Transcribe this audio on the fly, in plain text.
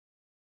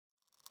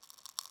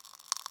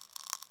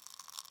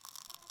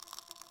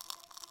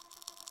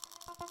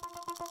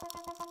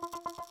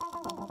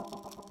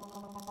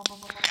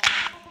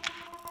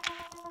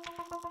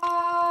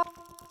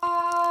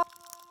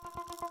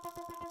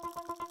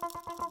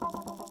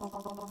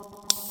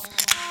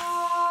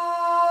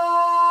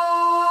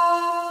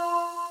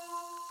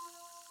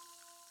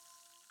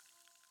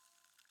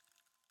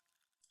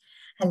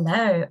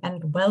Hello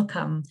and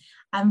welcome.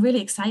 I'm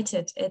really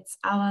excited. It's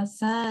our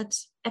third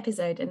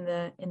episode in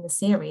the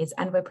series,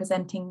 and we're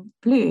presenting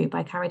Blue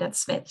by Caridad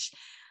Svich.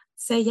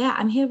 So yeah,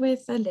 I'm here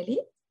with Lily.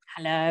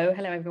 Hello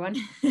everyone.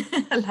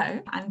 Hello,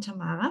 I'm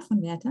Tamara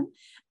von Werten,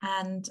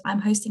 and I'm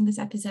hosting this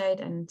episode.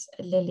 And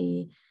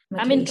Lily,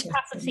 I'm in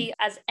capacity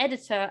as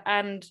editor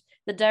and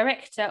the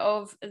director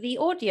of the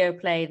audio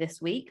play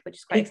this week, which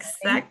is quite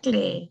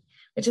exciting.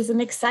 Which is an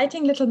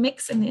exciting little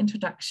mix in the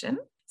introduction.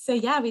 So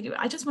yeah, we do.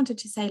 I just wanted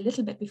to say a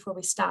little bit before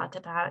we start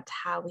about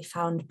how we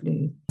found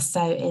Blue.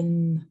 So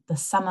in the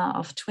summer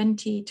of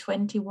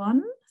 2021,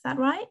 is that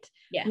right?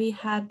 Yeah. We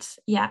had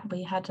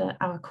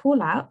our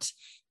call out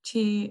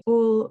to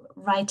all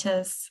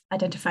writers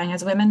identifying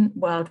as women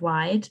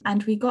worldwide,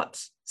 and we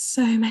got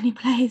so many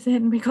plays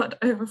in. We got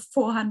over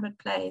 400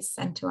 plays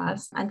sent to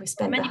us, and we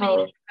spent many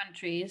different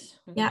countries.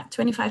 Yeah,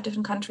 25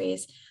 different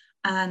countries,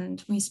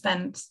 and we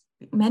spent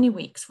many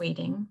weeks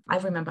reading. I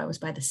remember I was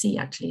by the sea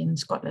actually in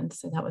Scotland,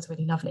 so that was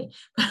really lovely.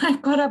 But I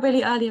got up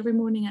really early every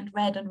morning and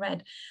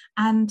read.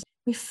 And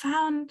we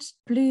found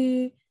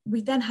Blue.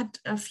 We then had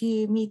a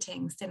few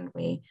meetings, didn't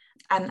we?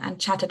 And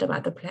chatted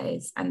about the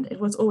plays. And it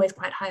was always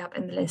quite high up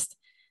in the list.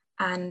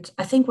 And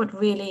I think what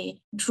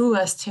really drew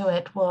us to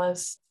it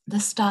was the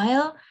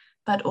style,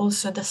 but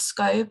also the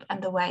scope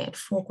and the way it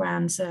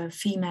foregrounds a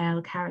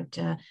female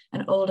character,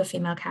 an older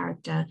female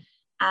character,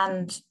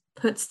 and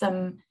puts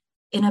them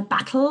in a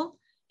battle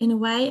in a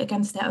way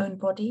against their own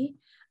body,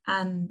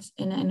 and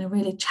in a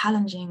really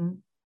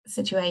challenging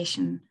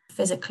situation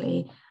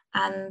physically.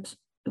 And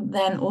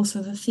then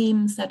also the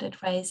themes that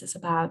it raises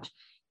about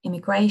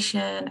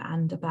immigration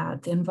and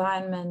about the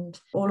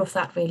environment, all of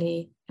that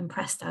really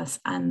impressed us.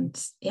 And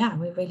yeah,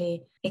 we're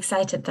really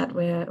excited that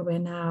we're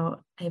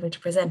now able to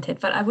present it.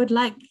 But I would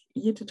like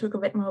you to talk a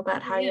bit more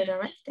about how you're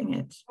directing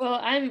it. Well,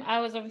 I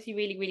was obviously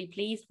really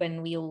pleased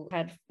when we all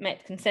had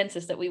met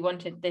consensus that we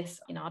wanted this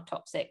in our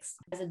top 6.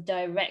 As a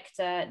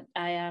director,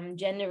 I am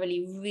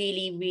generally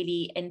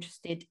really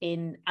interested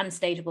in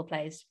unstageable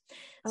plays.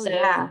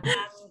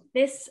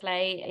 This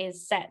play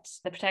is set,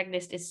 the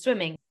protagonist is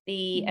swimming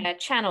the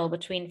channel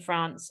between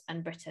France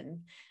and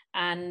Britain.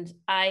 And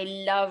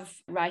I love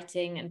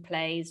writing and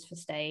plays for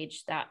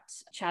stage that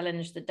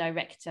challenge the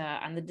director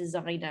and the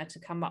designer to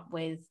come up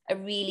with a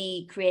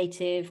really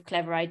creative,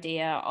 clever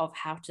idea of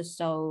how to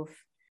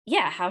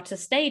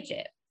stage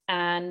it.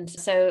 And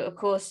so, of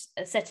course,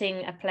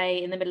 setting a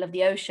play in the middle of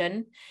the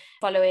ocean,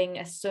 following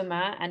a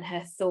swimmer and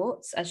her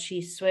thoughts as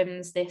she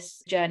swims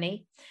this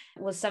journey,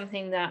 was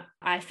something that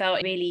I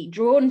felt really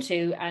drawn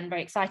to and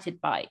very excited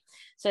by.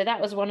 So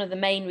that was one of the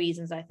main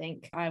reasons I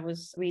think I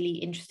was really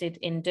interested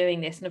in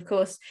doing this. And of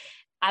course,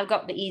 I've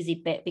got the easy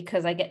bit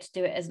because I get to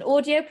do it as an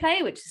audio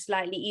play, which is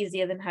slightly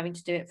easier than having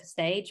to do it for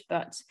stage.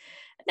 But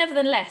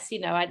nevertheless,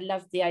 I'd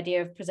love the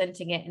idea of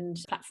presenting it and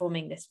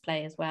platforming this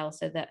play as well,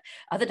 so that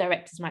other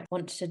directors might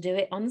want to do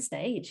it on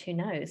stage. Who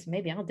knows?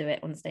 Maybe I'll do it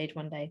on stage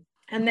one day.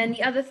 And then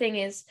the other thing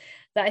is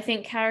that I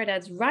think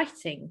Caridad's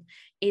writing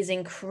is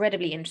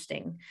incredibly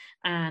interesting,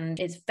 and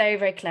it's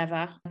very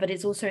clever, but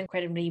it's also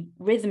incredibly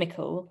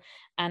rhythmical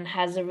and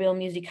has a real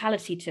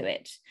musicality to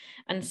it.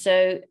 And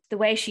so the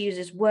way she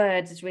uses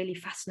words is really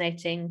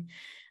fascinating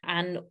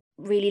and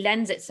really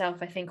lends itself,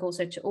 I think,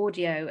 also to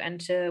audio and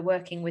to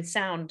working with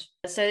sound.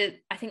 So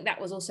I think that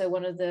was also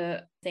one of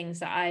the things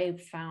that I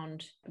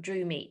found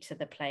drew me to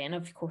the play, and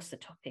of course the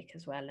topic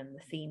as well and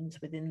the themes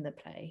within the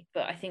play.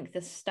 But I think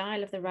the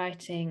style of the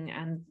writing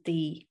and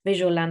the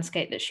visual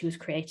landscape that she was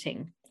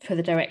creating for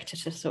the director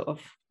to sort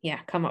of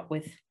come up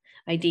with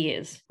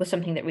ideas was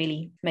something that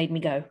really made me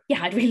go,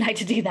 I'd really like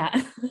to do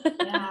that.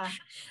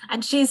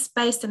 And she's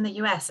based in the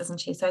US, isn't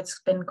she? So it's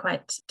been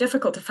quite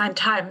difficult to find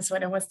times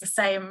when it was the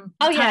same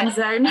time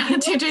zone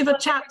to do the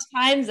chat.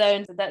 Time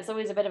zones, that's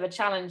always a bit of a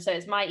challenge. So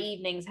it's my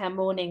evenings, her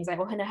mornings,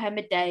 her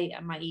midday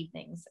and my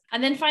evenings.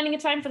 And then finding a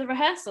time for the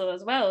rehearsal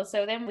as well.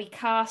 So then we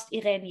cast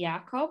Irene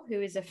Jacob,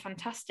 who is a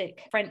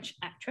fantastic French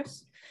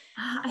actress.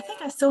 I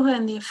think I saw her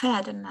in The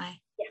Affair, didn't I?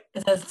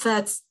 Yeah.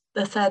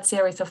 The third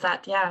series of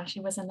that. Yeah, she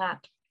was in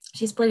that.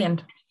 She's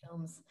brilliant.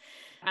 Films.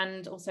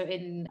 And also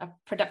in a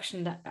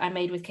production that I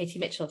made with Katie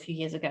Mitchell a few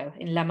years ago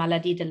in La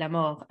Maladie de la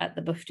Mort at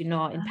the Bouffe du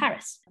Nord in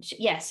Paris.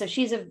 So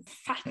she's a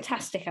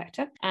fantastic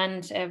actor,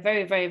 and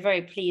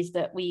very pleased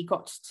that we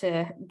got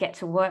to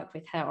work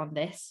with her on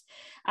this.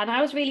 And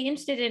I was really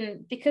interested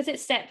in, because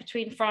it's set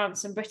between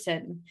France and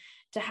Britain,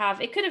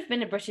 it could have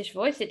been a British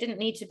voice. It didn't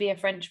need to be a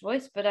French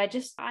voice, but I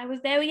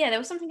was there. There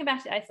was something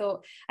about it. I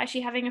thought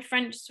actually having a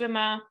French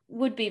swimmer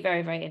would be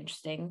very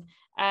interesting.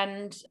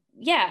 And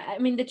yeah, I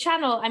mean, the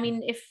channel, I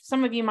mean, if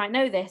some of you might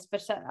know this,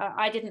 but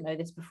I didn't know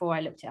this before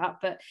I looked it up,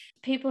 but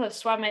people have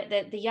swum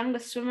it, the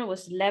youngest swimmer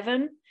was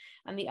 11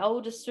 and the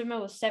oldest swimmer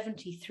was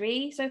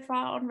 73 so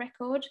far on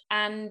record.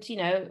 And, you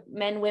know,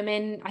 men,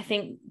 women, I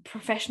think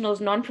professionals,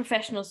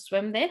 non-professionals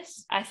swim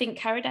this. I think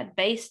Caridad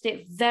based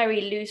it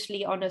very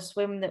loosely on a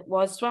swim that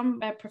was swum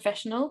by a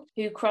professional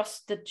who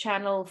crossed the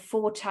channel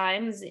 4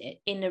 times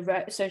in a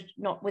row, so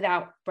not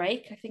without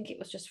break. I think it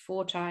was just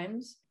 4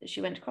 times that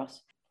she went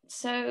across.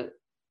 So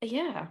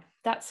yeah,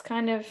 that's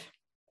kind of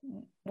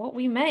what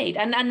we made.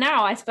 And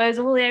now I suppose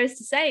all there is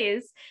to say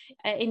is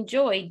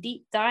enjoy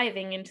deep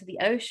diving into the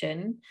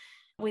ocean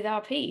with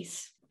our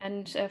piece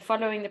and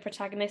following the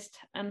protagonist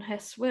and her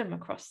swim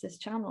across this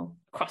channel,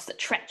 across the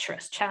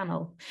treacherous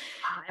channel.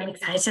 Oh, I'm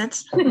excited.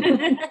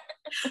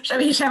 Shall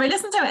we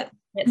listen to it?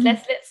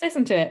 Let's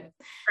listen to it.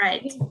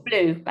 Right.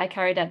 Blue by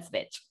Caridad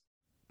Svich.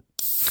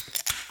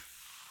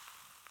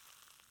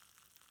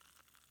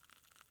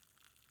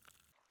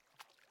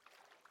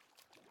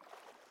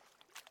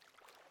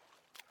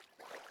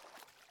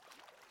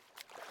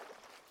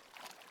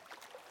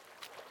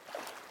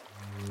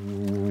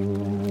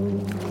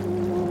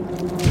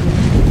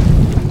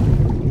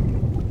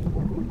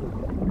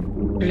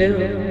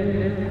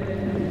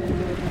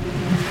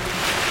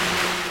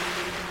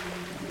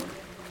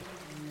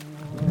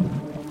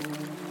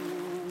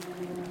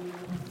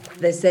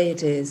 They say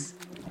it is,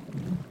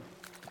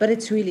 but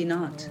it's really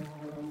not.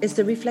 It's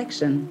the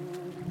reflection,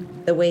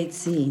 the way it's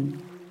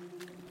seen.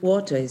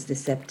 Water is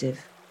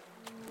deceptive.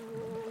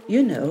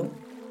 You know,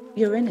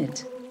 you're in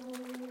it.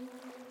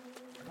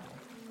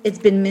 It's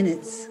been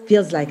minutes,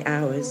 feels like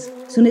hours.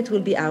 Soon it will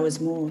be hours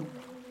more.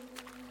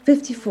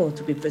 54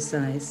 to be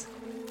precise.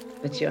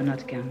 But you're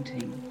not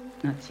counting,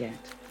 not yet.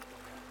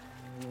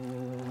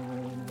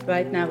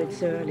 Right now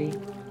it's early.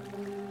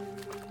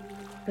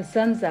 The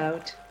sun's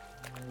out.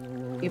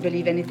 You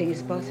believe anything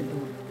is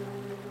possible,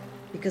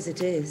 because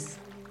it is.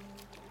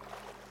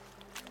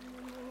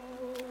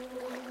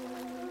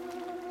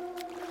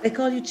 They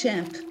call you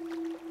champ.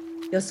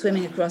 You're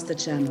swimming across the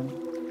channel.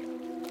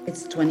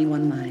 It's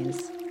 21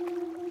 miles.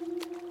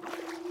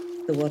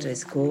 The water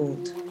is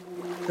cold.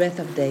 Breath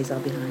of days are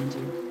behind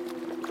you.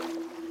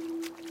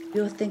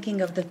 You're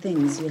thinking of the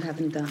things you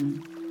haven't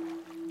done.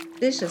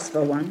 Dishes,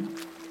 for one.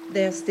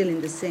 They're still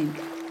in the sink,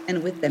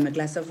 and with them a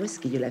glass of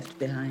whiskey you left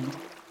behind.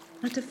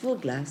 Not a full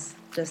glass,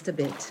 just a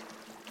bit.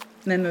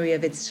 Memory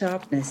of its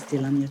sharpness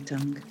still on your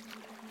tongue.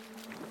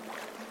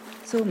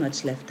 So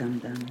much left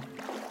undone.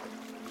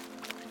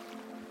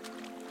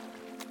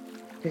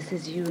 This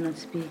is you not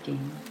speaking.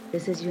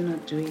 This is you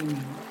not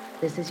dreaming.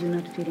 This is you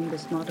not feeling the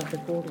smart of the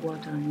cold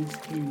water on your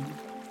skin.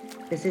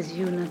 This is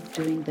you not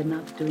doing the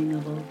not doing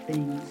of all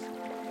things,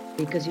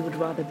 because you would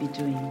rather be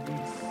doing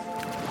this.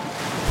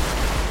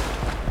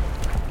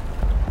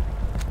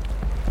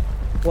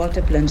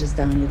 Water plunges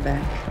down your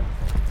back.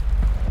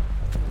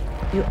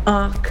 You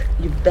arc,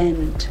 you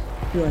bend,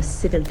 you are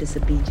civil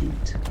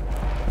disobedient.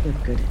 You're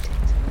good at it.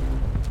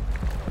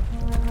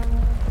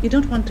 You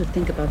don't want to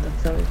think about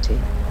authority.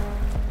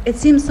 It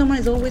seems someone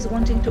is always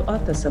wanting to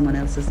author someone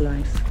else's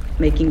life,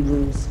 making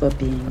rules for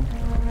being.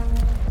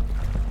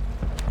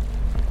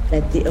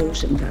 Let the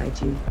ocean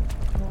guide you.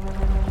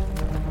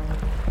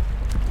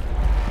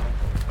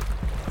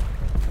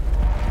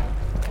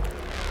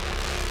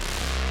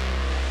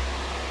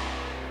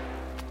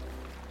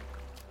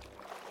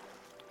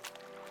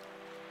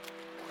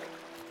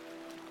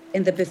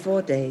 In the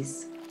before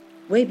days,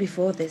 way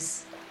before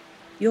this,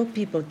 your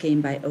people came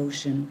by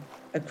ocean,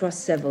 across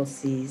several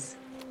seas.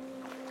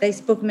 They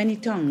spoke many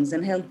tongues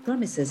and held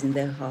promises in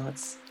their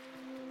hearts.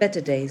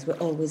 Better days were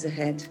always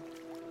ahead,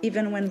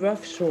 even when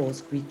rough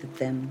shores greeted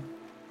them.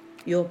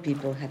 Your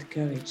people had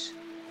courage.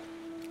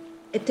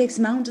 It takes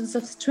mountains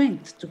of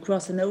strength to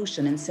cross an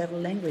ocean in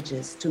several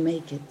languages to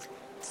make it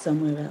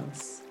somewhere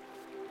else.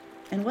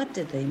 And what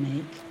did they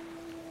make?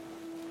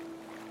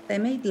 They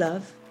made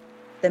love.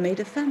 They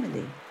made a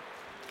family.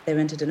 They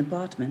rented an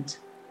apartment.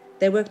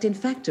 They worked in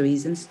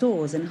factories and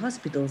stores and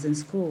hospitals and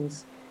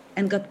schools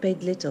and got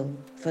paid little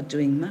for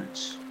doing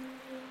much.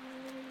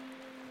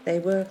 They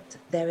worked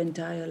their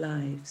entire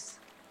lives,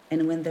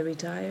 and when they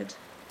retired,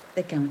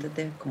 they counted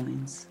their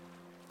coins.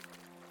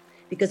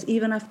 Because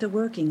even after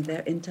working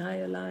their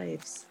entire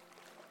lives,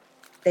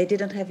 they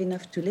didn't have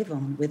enough to live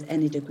on with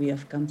any degree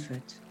of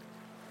comfort.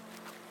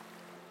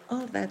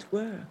 All that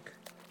work,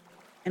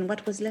 and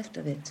what was left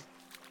of it?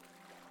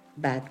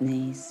 Bad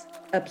knees,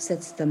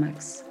 upset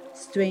stomachs,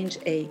 strange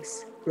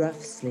aches,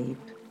 rough sleep.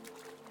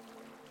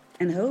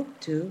 And hope,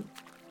 too,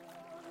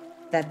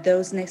 that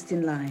those next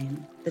in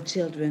line, the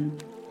children,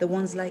 the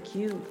ones like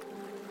you,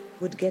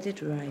 would get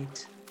it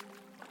right.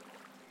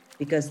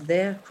 Because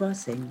their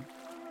crossing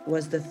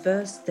was the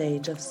first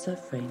stage of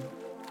suffering.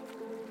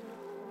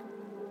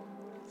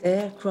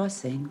 Their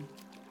crossing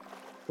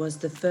was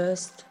the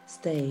first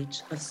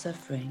stage of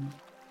suffering.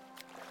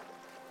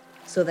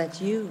 So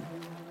that you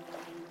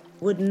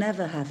would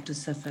never have to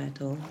suffer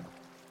at all.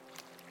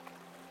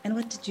 And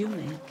what did you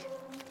make?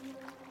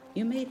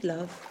 You made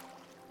love.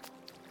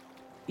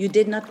 You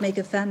did not make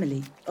a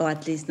family, or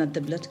at least not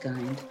the blood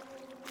kind.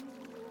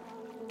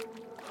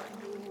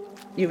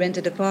 You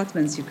rented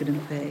apartments you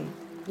couldn't pay,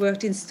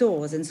 worked in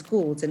stores and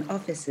schools and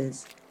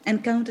offices,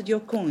 and counted your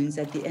coins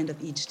at the end of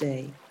each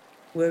day,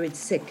 worried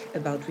sick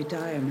about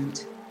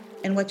retirement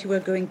and what you were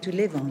going to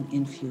live on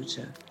in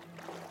future.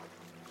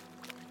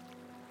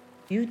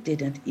 You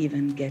didn't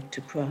even get to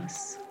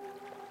cross.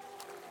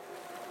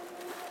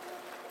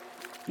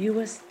 You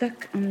were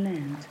stuck on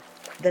land,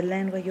 the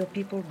land where your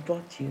people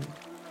brought you,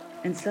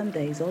 and some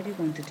days all you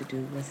wanted to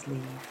do was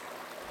leave.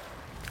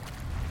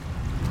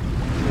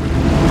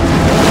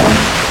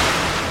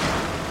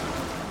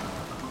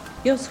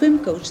 Your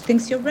swim coach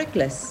thinks you're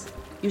reckless.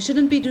 You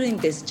shouldn't be doing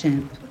this,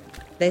 champ.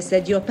 They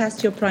said you're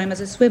past your prime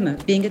as a swimmer.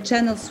 Being a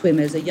channel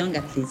swimmer is a young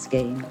athlete's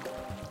game.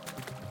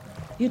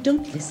 You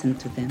don't listen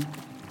to them.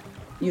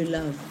 You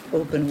love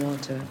open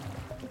water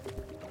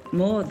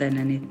more than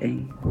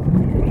anything.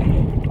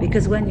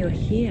 Because when you're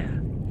here,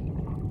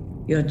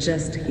 you're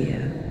just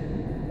here.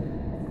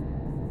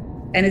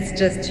 And it's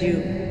just you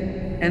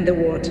and the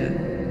water,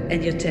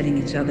 and you're telling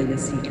each other your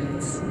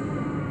secrets.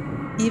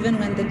 Even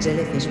when the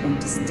jellyfish want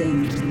to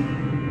sting,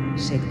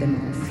 shake them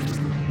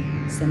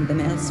off, send them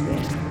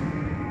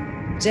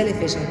elsewhere.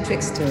 Jellyfish are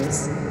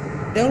tricksters.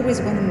 They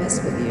always want to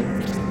mess with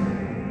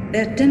you.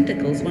 Their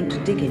tentacles want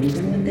to dig in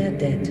even when they're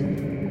dead.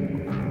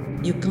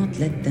 You can't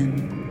let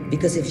them,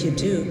 because if you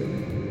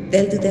do,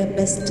 they'll do their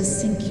best to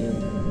sink you.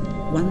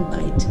 One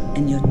bite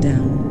and you're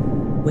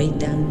down, way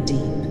down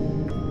deep,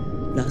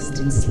 lost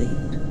in sleep.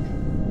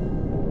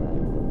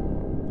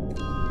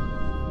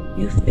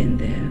 You've been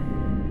there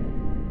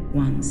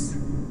once,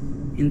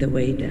 in the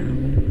way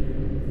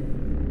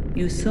down.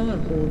 You saw a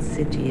whole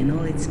city and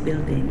all its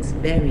buildings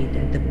buried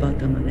at the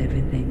bottom of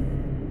everything.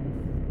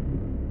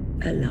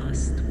 A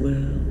lost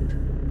world.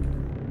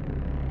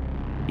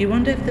 You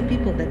wonder if the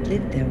people that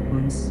lived there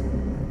once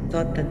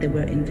thought that they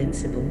were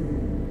invincible,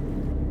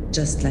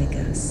 just like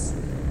us.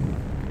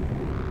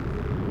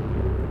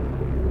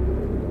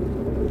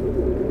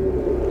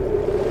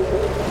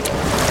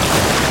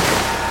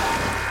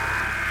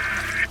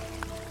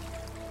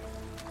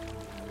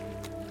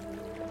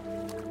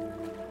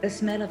 The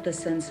smell of the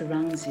sun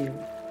surrounds you.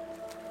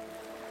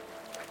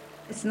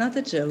 It's not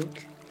a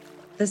joke.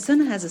 The sun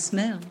has a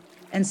smell,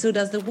 and so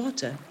does the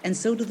water, and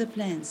so do the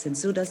plants, and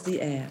so does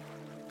the air.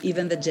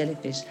 Even the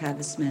jellyfish have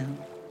a smell,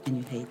 and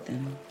you hate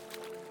them.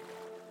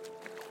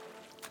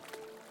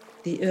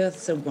 The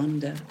earth's a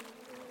wonder.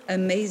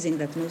 Amazing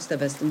that most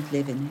of us don't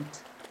live in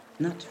it.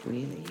 Not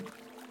really.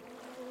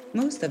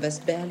 Most of us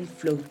barely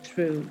float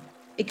through,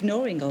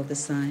 ignoring all the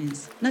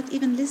signs, not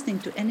even listening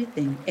to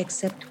anything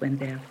except when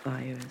there are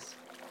fires.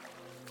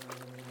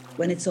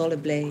 When it's all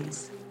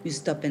ablaze, you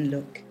stop and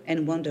look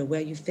and wonder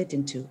where you fit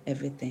into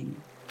everything.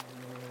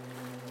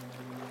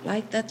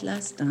 Like that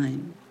last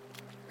time.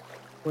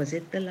 Was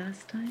it the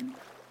last time?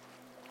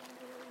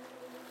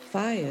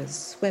 Fires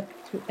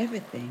swept through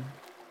everything.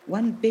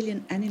 1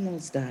 billion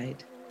animals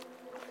died.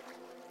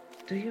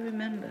 Do you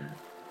remember?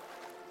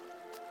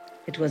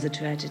 It was a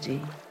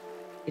tragedy.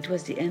 It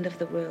was the end of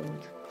the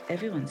world.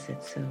 Everyone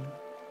said so.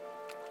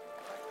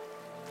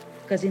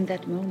 Because in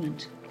that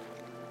moment,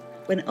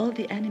 when all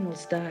the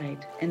animals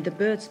died and the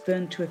birds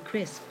burned to a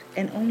crisp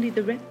and only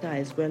the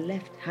reptiles were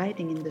left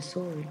hiding in the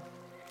soil,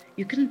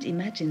 you couldn't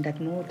imagine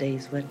that more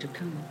days were to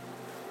come.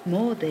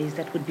 More days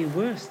that would be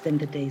worse than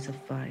the days of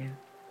fire.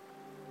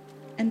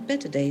 And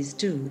better days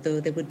too, though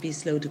they would be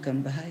slow to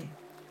come by.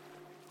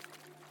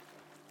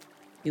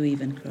 You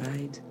even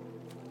cried.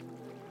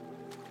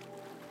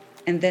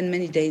 And then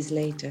many days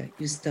later,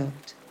 you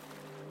stopped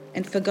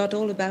and forgot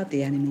all about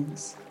the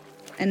animals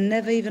and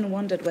never even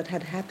wondered what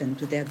had happened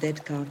to their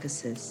dead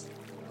carcasses.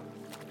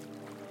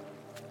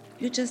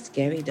 You just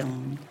carried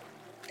on,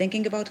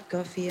 thinking about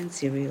coffee and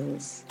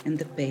cereals and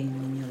the pain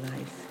in your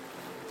life.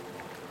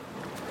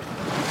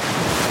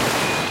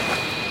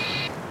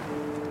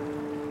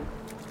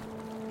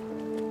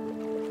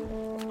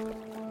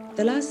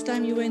 The last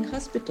time you were in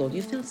hospital,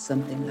 you felt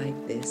something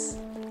like this,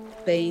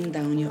 pain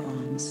down your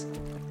arms.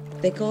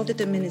 They called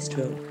it a mini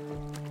stroke.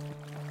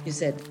 You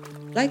said,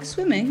 like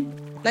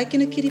swimming, like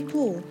in a kiddie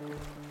pool.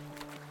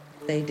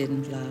 They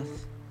didn't laugh.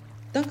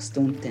 Dogs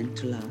don't tend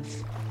to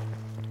laugh.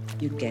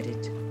 You get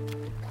it.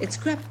 It's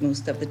crap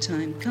most of the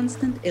time,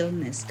 constant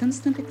illness,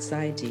 constant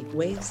anxiety,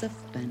 waves of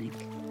panic.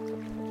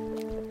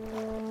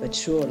 But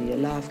surely a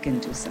laugh can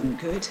do some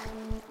good.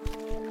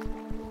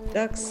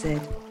 Doc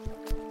said,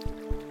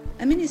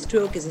 a mini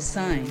stroke is a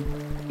sign.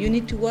 You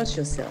need to watch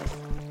yourself.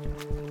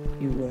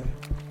 You were.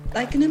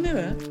 Like in a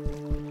mirror?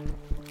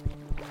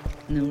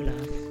 No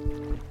laugh.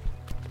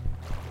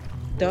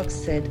 Doc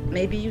said,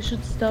 maybe you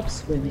should stop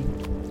swimming.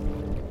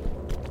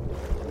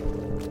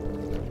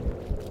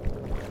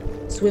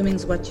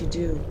 Swimming's what you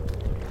do.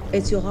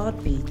 It's your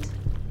heartbeat.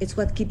 It's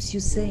what keeps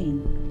you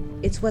sane.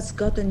 It's what's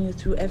gotten you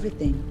through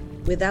everything.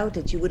 Without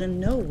it, you wouldn't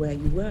know where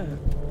you were.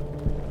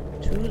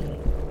 Truly.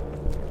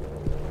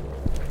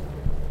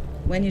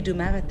 When you do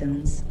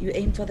marathons, you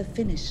aim for the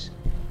finish,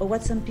 or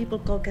what some people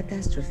call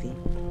catastrophe.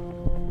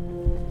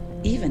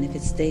 Even if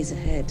it stays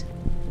ahead,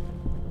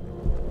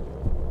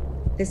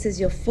 This is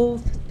your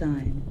 4th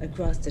time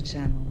across the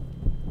channel.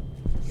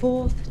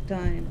 4th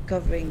time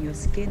covering your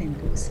skin in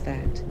goose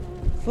fat.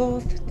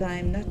 4th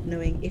time not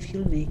knowing if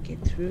you'll make it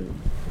through.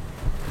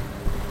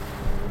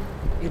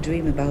 You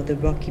dream about the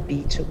rocky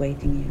beach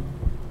awaiting you.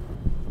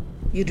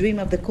 You dream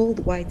of the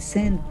cold white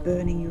sand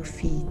burning your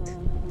feet.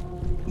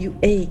 You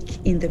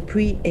ache in the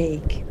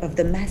pre-ache of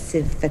the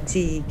massive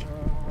fatigue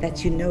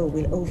that you know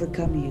will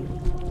overcome you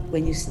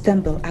when you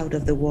stumble out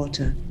of the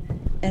water.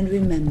 And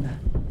remember,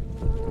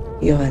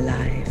 you're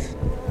alive.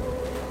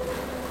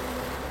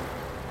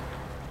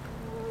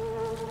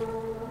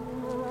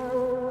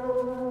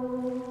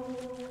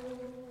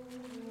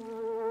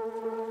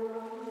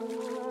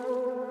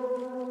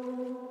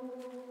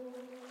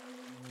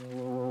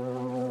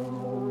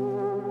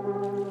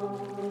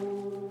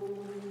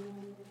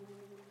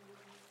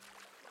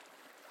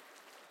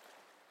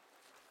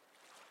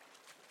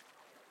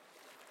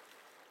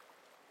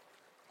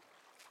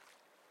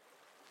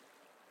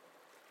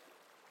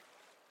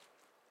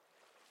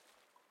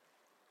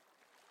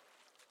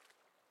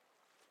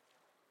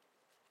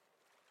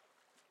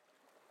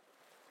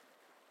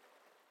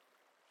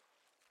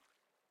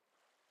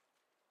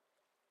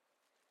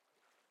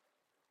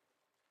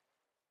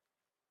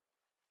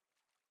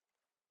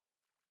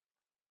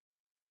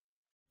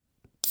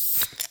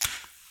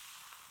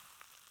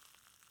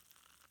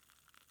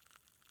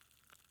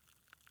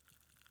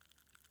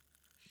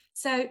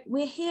 So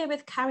we're here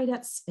with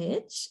Caridad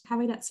Svich.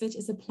 Caridad Svich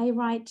is a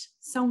playwright,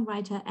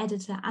 songwriter,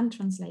 editor, and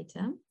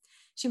translator.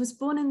 She was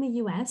born in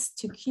the US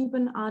to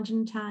Cuban,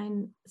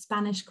 Argentine,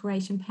 Spanish,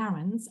 Croatian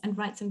parents and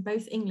writes in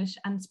both English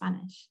and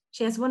Spanish.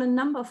 She has won a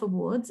number of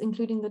awards,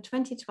 including the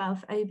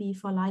 2012 OB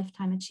for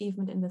Lifetime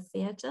Achievement in the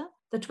Theatre,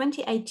 the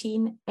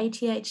 2018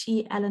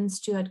 ATHE Ellen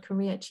Stewart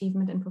Career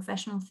Achievement in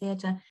Professional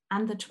Theatre,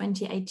 and the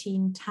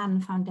 2018 TAN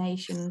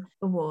Foundation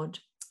Award.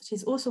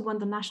 She's also won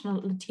the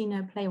National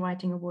Latino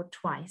Playwriting Award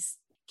twice.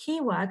 Key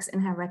works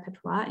in her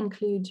repertoire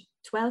include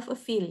 12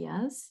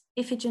 Ophelias,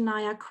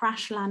 Iphigenia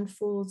Crashland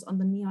Falls on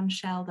the Neon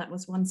Shell That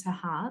Was Once Her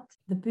Heart,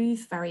 The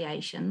Booth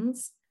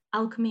Variations,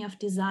 Alchemy of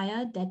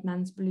Desire, Dead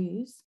Man's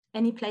Blues,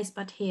 Any Place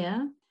But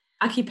Here,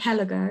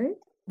 Archipelago,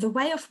 The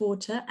Way of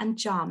Water, and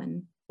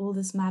Jarman, All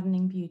This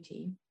Maddening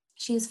Beauty.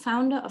 She is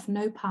founder of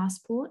No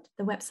Passport,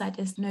 the website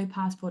is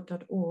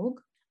nopassport.org,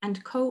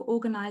 and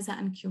co-organizer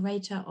and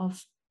curator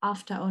of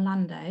After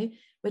Orlando,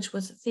 which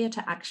was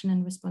theatre action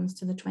in response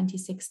to the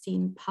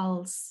 2016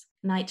 Pulse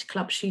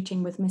nightclub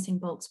shooting with Missing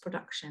Bolts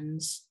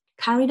Productions.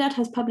 Caridad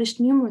has published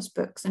numerous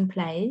books and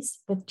plays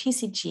with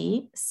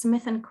TCG,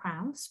 Smith &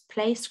 Krause,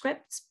 Play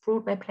Scripts,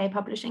 Broadway Play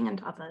Publishing,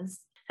 and others.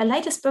 Her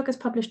latest book is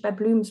published by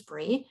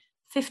Bloomsbury,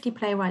 50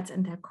 Playwrights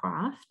and Their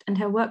Craft, and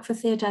her work for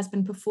theatre has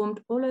been performed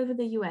all over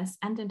the US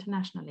and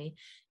internationally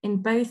in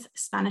both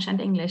Spanish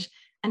and English,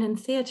 and in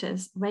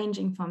theatres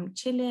ranging from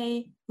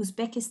Chile,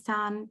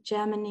 Uzbekistan,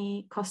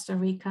 Germany, Costa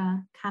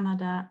Rica,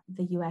 Canada,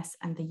 the US,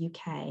 and the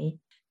UK.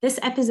 This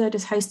episode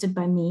is hosted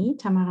by me,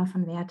 Tamara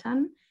van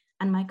Werten,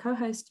 and my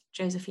co-host,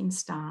 Josephine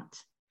Start.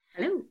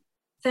 Hello.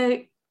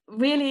 So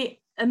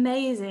really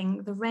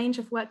amazing, the range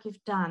of work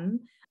you've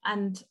done,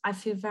 and I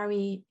feel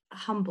very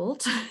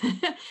humbled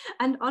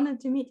and honored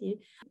to meet you.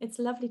 It's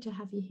lovely to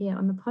have you here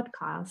on the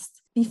podcast.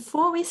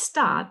 Before we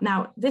start,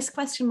 now this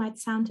question might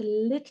sound a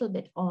little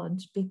bit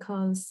odd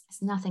because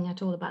it's nothing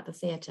at all about the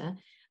theatre,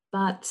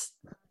 but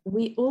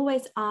we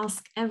always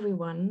ask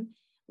everyone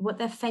what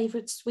their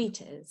favorite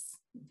sweet is.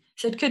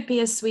 So it could be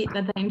a sweet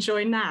that they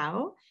enjoy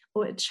now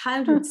or a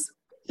childhood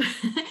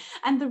sweet.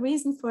 And the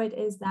reason for it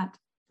is that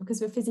because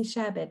we're Fizzy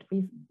Sherbet,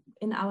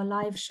 in our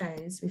live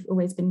shows, we've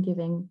always been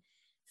giving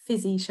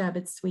fizzy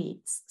sherbet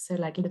sweets, so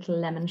like little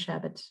lemon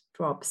sherbet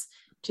drops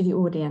to the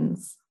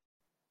audience.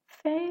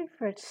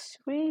 Favorite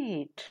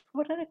sweet?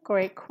 What a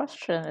great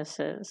question this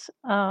is.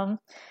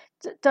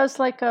 Does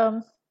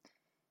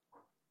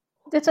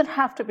doesn't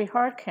have to be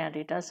hard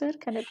candy, does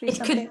it? Can it be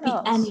something else? It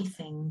could be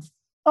anything.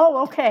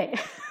 Oh, okay.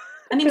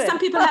 I mean, some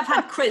people have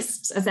had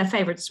crisps as their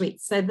favorite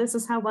sweets, so this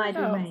is how wide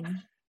the range.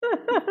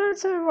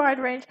 It's a wide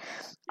range.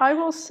 I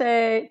will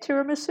say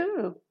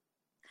tiramisu.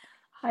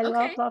 I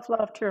love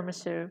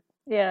tiramisu.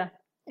 Yeah,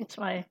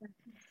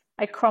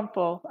 I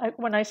crumple.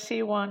 When I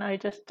see one, I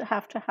just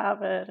have to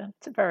have it. And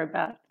it's very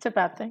bad. It's a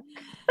bad thing,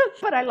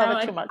 but I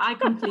love it too much. I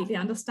completely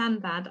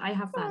understand that. I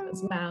have that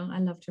as well. I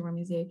love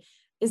tiramisu.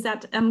 Is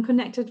that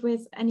connected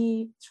with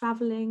any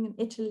traveling in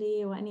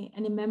Italy or any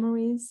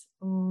memories,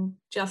 or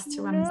just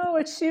tiramisu? No,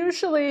 it's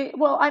usually,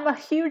 well, I'm a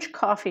huge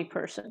coffee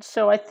person,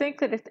 so I think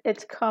that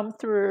it's come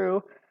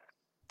through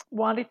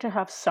wanting to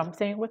have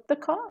something with the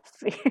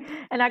coffee.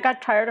 And I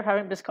got tired of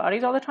having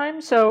biscottis all the time.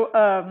 So,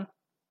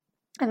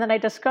 and then I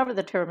discovered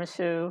the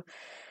tiramisu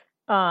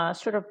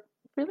sort of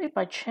really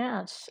by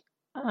chance.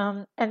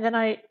 And then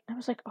I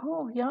was like,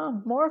 oh,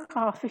 yum, more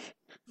coffee.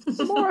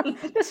 More.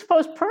 This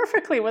goes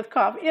perfectly with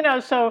coffee,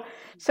 so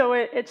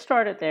it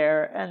started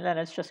there, and then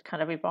it's just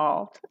kind of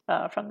evolved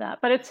from that.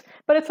 But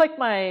it's like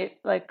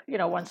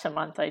once a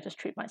month I just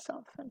treat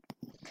myself and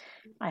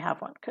I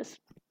have one because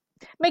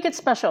make it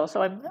special.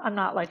 So I'm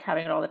not like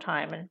having it all the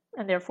time,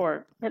 and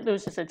therefore it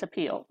loses its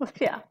appeal.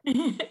 Yeah.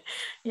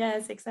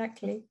 Yes,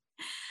 exactly.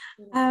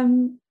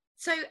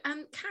 So,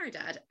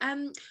 Caridad,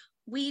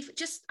 we've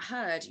just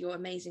heard your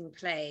amazing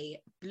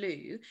play,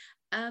 Blue.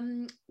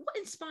 What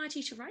inspired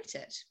you to write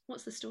it?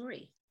 What's the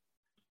story?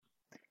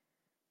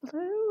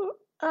 Blue.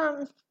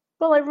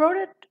 Well, I wrote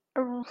it.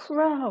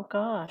 Oh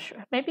gosh,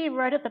 maybe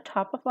right at the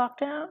top of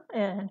lockdown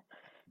in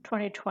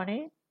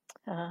 2020.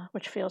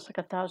 Which feels like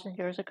 1,000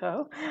 years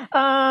ago.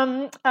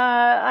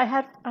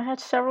 I had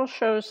several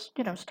shows,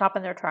 stop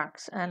in their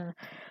tracks, and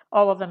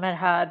all of them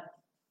had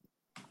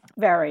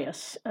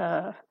various,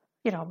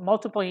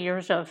 multiple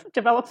years of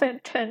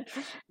development and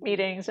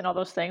meetings and all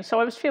those things. So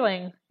I was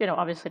feeling,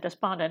 obviously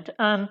despondent.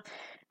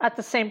 At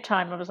the same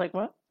time, I was like,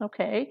 well,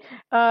 okay.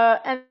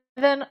 And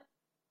then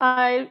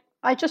I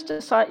just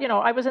decided,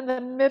 I was in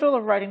the middle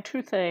of writing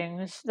two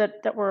things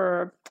that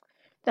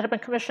had been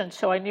commissioned,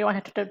 so I knew I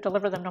had to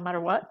deliver them no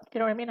matter what. You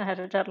know what I mean? I had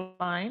a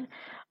deadline,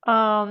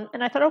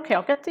 and I thought, okay,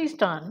 I'll get these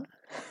done,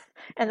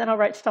 and then I'll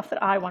write stuff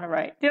that I want to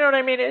write. You know what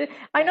I mean?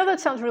 I know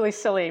that sounds really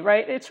silly,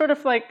 right? It's sort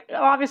of like,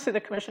 obviously the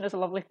commission is a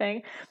lovely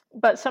thing,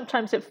 but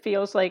sometimes it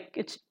feels like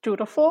it's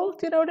dutiful.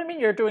 Do you know what I mean?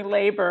 You're doing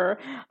labor,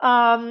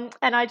 and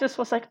I just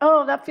was like,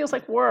 oh, that feels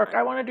like work.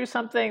 I want to do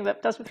something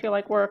that doesn't feel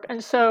like work,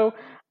 and so.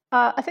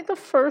 I think the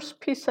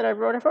first piece that I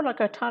wrote like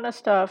a ton of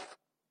stuff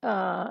in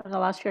the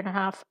last year and a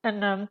half,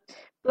 and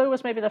Blue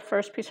was maybe the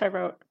first piece I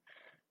wrote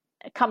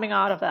coming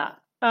out of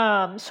that.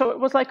 So it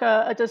was like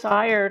a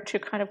desire to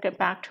kind of get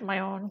back to my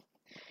own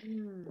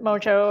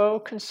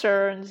mojo,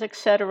 concerns,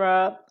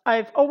 etc.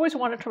 I've always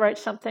wanted to write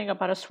something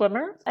about a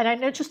swimmer, and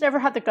I just never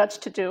had the guts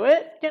to do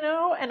it,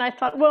 and I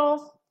thought,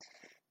 well,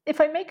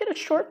 if I make it a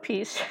short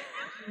piece,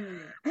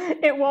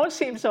 it won't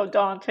seem so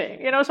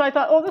daunting, So I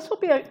thought, oh, this will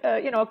be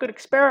a good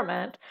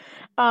experiment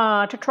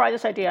to try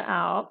this idea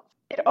out.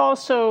 It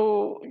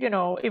also,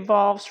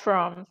 evolves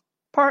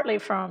partly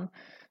from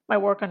my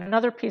work on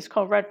another piece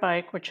called Red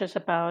Bike, which is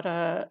about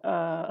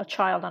a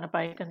child on a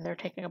bike, and they're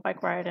taking a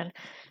bike ride, and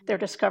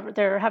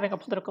they're having a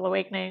political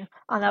awakening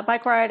on that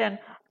bike ride, and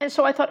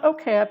so I thought,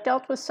 okay, I've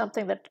dealt with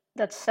something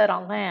that's set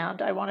on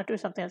land. I want to do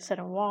something that's set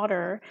in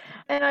water,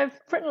 and I've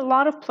written a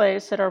lot of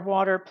plays that are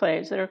water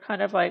plays that are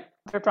kind of like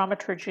their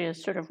dramaturgy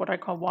is sort of what I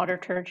call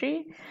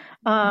waterturgy,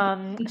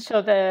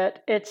 so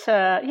that it's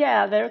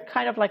they're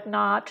kind of like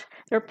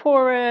they're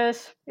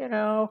porous,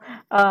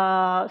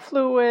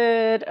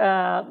 fluid,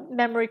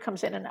 memory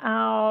comes in and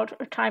out,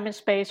 or time and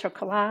space are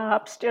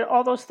collapsed,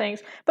 all those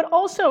things. But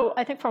also,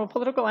 I think from a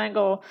political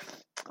angle,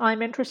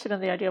 I'm interested in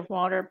the idea of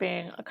water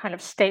being a kind of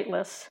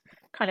stateless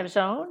kind of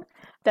zone,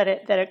 that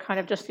it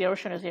kind of just the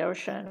ocean is the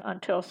ocean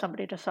until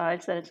somebody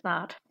decides that it's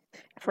not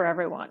for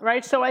everyone,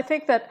 right? So I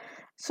think that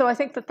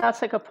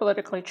that's like a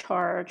politically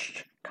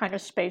charged kind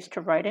of space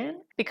to write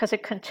in, because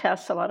it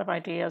contests a lot of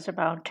ideas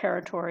about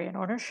territory and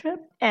ownership.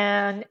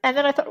 And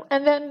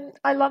then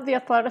I love the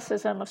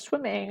athleticism of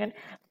swimming,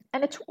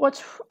 and it's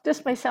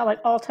this may sound like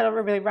all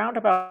terribly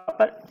roundabout,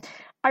 but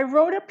I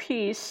wrote a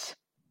piece.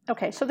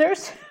 Okay, so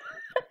there's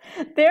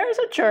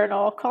a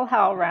journal called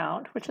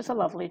HowlRound, which is a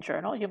lovely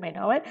journal. You may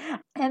know it.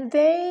 And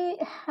they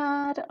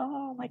had,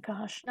 oh my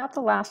gosh, not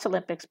the last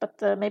Olympics,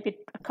 but maybe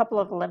a couple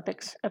of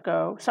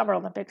Summer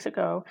Olympics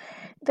ago,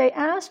 they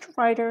asked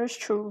writers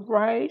to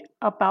write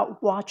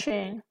about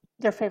watching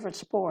their favorite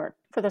sport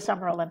for the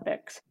Summer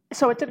Olympics.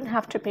 So it didn't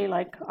have to be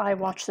like, I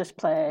watched this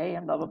play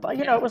and blah, blah, blah.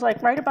 It was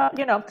like, write about,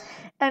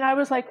 and I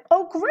was like,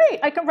 oh, great,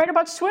 I can write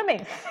about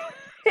swimming.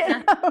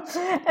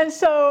 And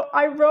so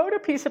I wrote a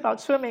piece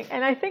about swimming,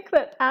 and I think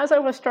that as I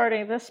was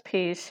starting this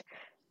piece,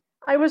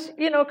 I was,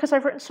 because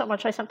I've written so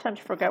much, I sometimes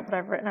forget what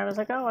I've written. I was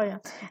like, oh yeah,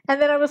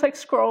 and then I was like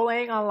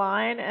scrolling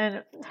online,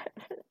 and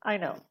I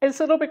know it's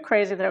a little bit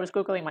crazy that I was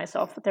Googling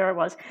myself, but there I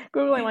was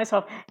Googling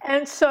myself,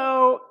 and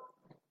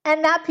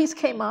that piece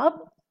came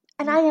up,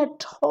 and I had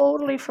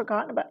totally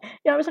forgotten about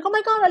it. I was like, oh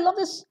my God, I love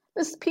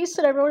this piece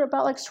that I wrote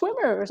about like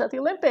swimmers at the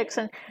Olympics,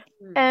 and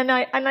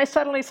I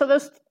suddenly, so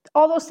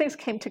all those things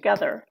came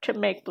together to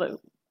make Blue,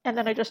 and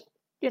then I just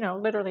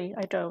literally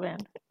I dove in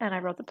and I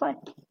wrote the play.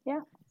 Yeah,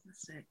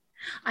 fantastic.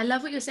 I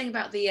love what you're saying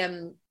about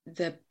the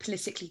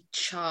politically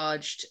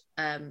charged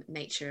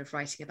nature of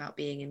writing about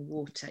being in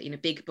water,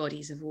 big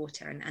bodies of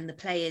water, and the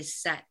play is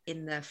set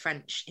in the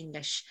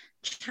French-English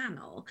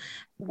Channel.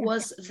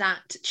 Was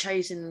that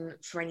chosen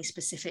for any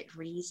specific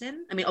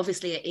reason? I mean,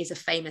 obviously it is a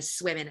famous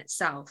swim in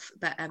itself,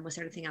 but was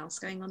there anything else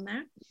going on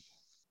there?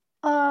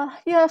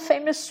 Yeah,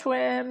 famous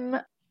swim.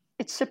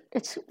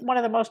 It's one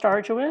of the most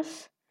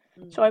arduous.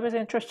 So I was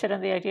interested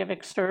in the idea of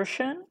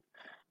exertion.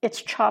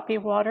 It's choppy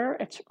water.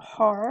 It's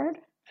hard.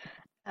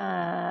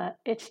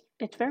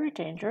 It's very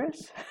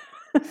dangerous.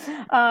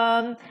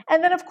 And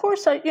then of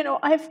course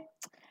I've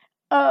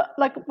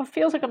like what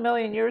feels like a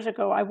million years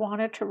ago, I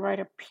wanted to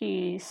write a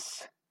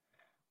piece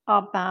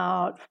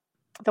about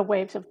the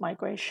waves of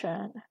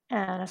migration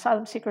and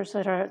asylum seekers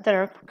that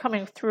are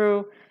coming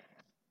through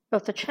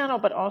both the Channel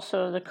but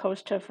also the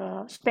coast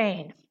of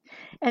Spain.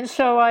 And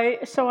so I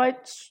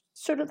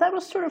that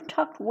was sort of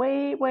tucked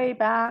way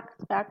back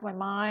in my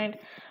mind,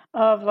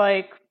 of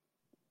like,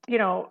 you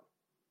know,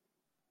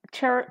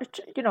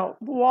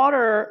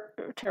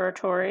 water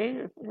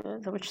territory,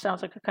 which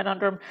sounds like a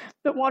conundrum,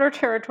 but water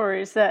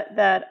territories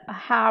that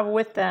have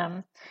with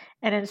them,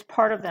 and as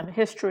part of them,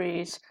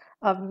 histories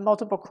of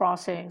multiple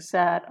crossings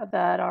that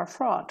are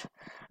fraught.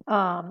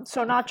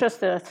 So not just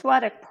the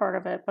athletic part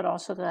of it, but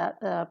also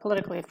that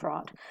politically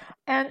fraught.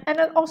 And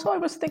also I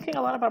was thinking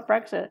a lot about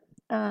Brexit.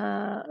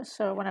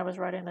 So when I was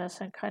writing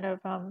this, and kind of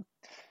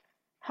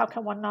how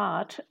can one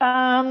not?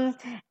 And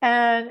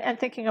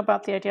thinking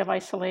about the idea of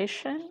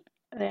isolation,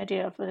 the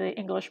idea of the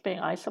English being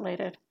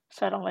isolated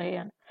suddenly,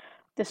 and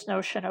this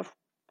notion of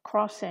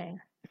crossing,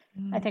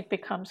 I think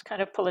becomes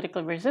kind of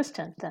politically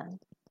resistant then,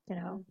 you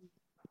know.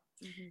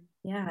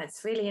 Yeah,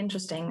 it's really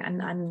interesting.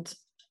 And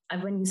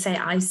when you say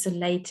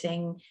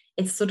isolating,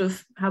 it's sort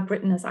of how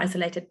Britain is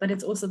isolated, but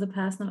it's also the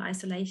personal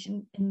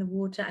isolation in the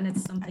water. And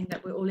it's something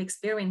that we're all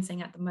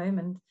experiencing at the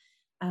moment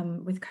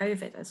with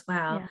COVID as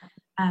well. Yeah.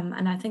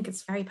 And I think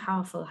it's very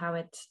powerful how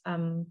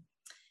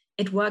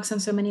it works on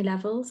so many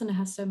levels, and it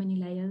has so many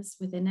layers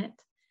within it.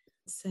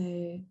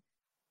 So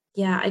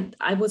yeah,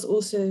 I was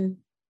also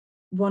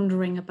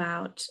wondering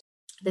about,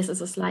 this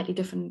is a slightly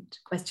different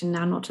question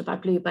now, not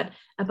about Blue, but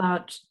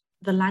about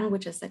the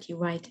languages that you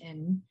write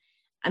in.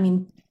 I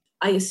mean,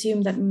 I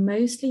assume that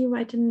mostly you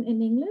write in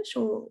English,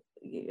 or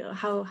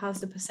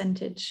how's the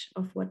percentage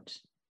of what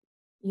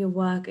your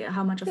work,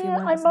 how much of your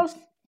work is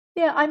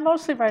I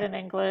mostly write in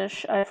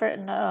English. I've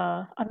written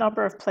a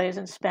number of plays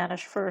in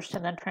Spanish first,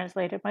 and then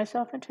translated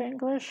myself into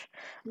English.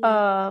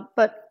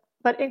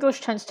 But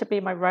English tends to be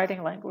my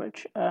writing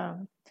language.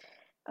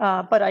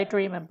 But I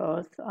dream in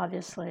both,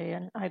 obviously,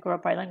 and I grew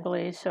up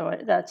bilingually, so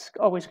that's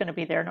always going to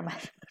be there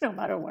no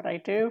matter what I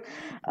do.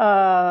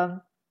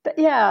 But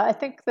yeah, I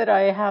think that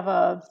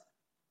I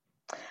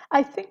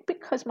think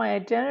because my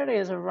identity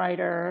as a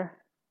writer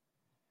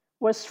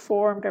was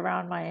formed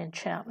around my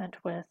enchantment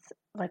with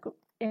like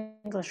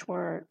English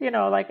word,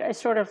 like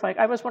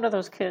I was one of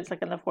those kids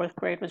like in the 4th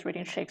grade was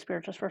reading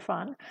Shakespeare just for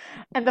fun.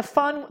 And the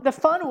fun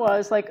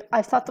was like,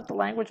 I thought that the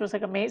language was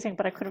like amazing,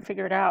 but I couldn't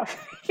figure it out,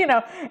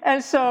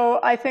 And so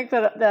I think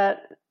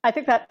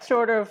that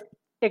sort of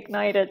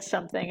ignited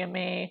something in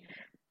me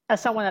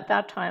as someone at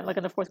that time, like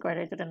in the 4th grade,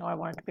 I didn't know I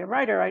wanted to be a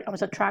writer. I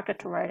was attracted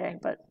to writing,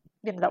 but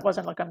that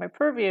wasn't like on my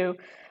purview.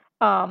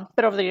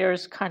 But over the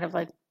years kind of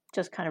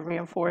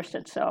reinforced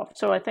itself.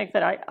 So I think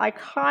that I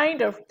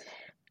kind of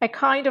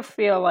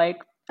feel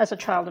like, as a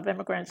child of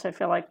immigrants, I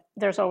feel like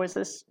there's always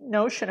this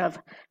notion of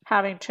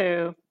having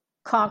to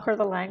conquer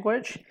the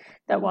language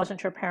that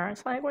wasn't your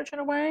parents' language in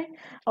a way,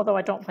 although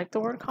I don't like the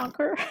word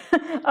conquer.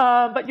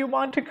 But you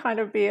want to kind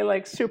of be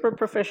like super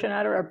proficient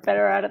at it, or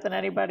better at it than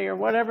anybody, or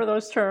whatever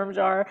those terms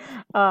are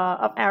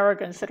of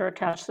arrogance that are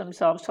attached to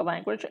themselves to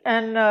language.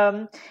 And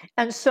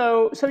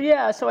so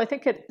I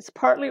think it's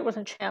partly it was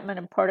enchantment,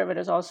 and part of it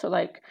is also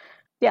like,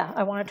 yeah,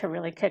 I wanted to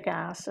really kick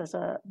ass as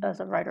a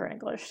writer in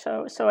English.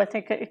 So I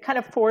think it kind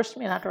of forced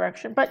me in that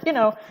direction. But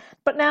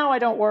but now I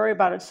don't worry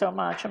about it so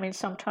much. I mean,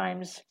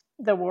 sometimes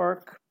the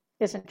work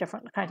is in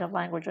different kinds of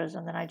languages,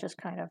 and then I just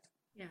kind of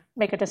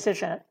make a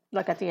decision,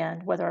 like at the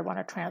end, whether I want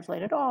to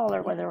translate it all,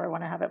 or whether I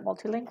want to have it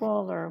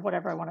multilingual, or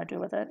whatever I want to do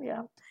with it.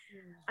 Yeah.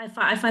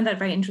 I find that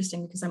very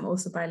interesting, because I'm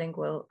also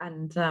bilingual,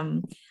 and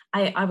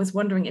I was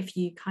wondering if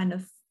you kind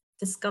of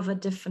discover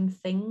different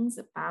things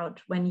about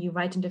when you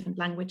write in different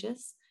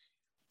languages.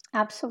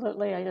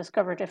 Absolutely, I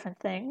discover different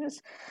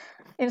things.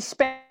 In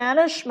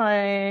Spanish,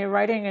 my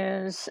writing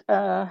is,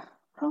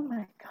 oh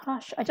my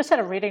gosh, I just had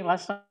a reading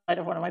last night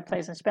of one of my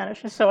plays in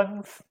Spanish, so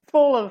I'm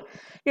full of,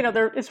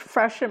 it's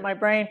fresh in my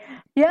brain.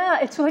 Yeah,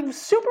 it's like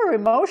super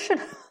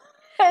emotional.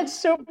 It's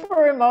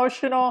super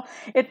emotional.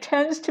 It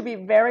tends to be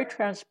very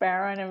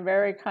transparent and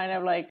very kind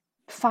of like,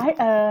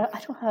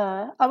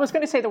 I was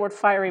going to say the word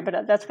fiery,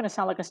 but that's going to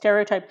sound like a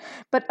stereotype.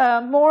 But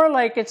more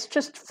like it's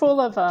just full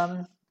of,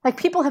 like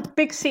people have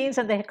big scenes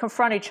and they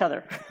confront each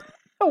other,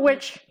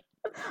 which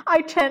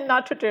I tend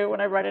not to do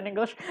when I write in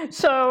English.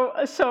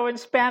 So in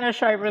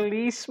Spanish, I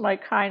release my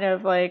kind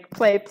of like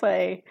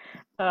play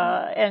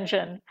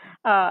engine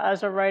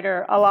as a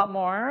writer a lot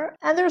more.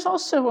 And there's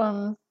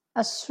also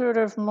a sort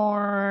of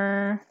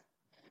more,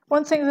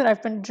 one thing that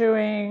I've been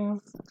doing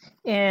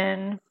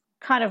in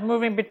kind of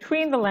moving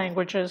between the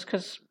languages,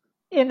 because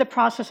in the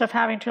process of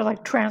having to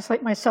like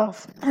translate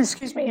myself,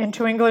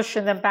 into English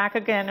and then back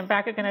again,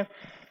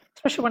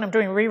 especially when I'm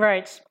doing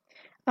rewrites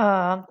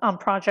on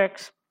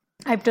projects,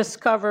 I've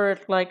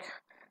discovered like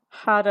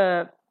how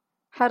to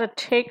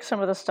take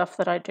some of the stuff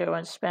that I do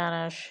in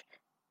Spanish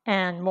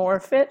and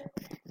morph it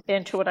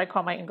into what I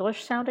call my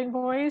English sounding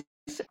voice.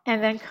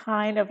 And then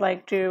kind of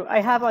like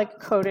I have like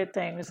coded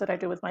things that I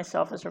do with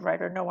myself as a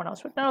writer. No one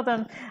else would know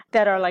them,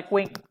 that are like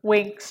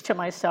winks to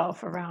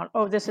myself around,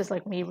 oh, this is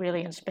like me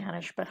really in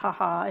Spanish, but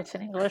haha, it's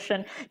in English.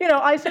 And,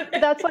 I said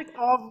that's like,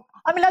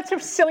 that's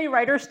sort of silly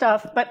writer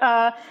stuff, but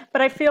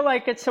I feel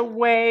like it's a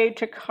way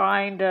to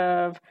kind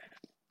of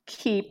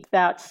keep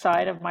that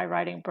side of my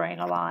writing brain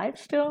alive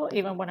still,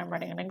 even when I'm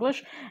writing in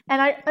English.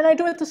 And I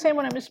do it the same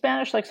when I'm in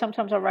Spanish. Like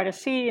sometimes I'll write a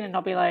scene and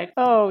I'll be like,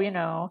 oh,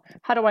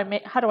 how do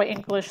I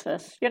English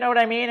this? You know what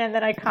I mean? And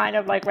then I kind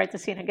of like write the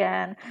scene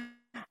again.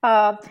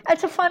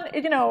 It's a fun,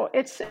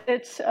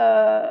 it's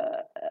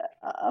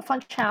a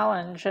fun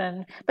challenge.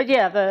 But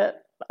yeah,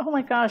 oh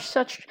my gosh,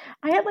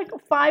 I had like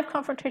 5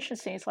 confrontation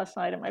scenes last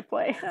night in my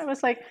play. I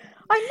was like,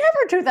 I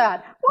never do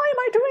that. Why am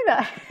I doing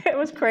that? It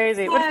was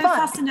crazy. It was fun.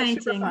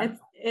 Fascinating.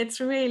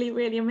 It's really,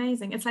 really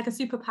amazing. It's like a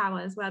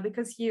superpower as well,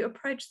 because you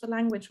approach the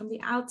language from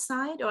the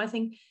outside, or I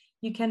think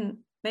you can,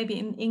 maybe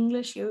in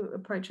English you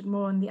approach it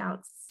more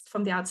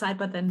from the outside,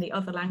 but then the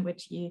other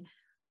language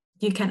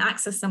you can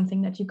access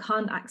something that you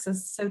can't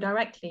access so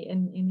directly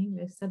in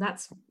English. So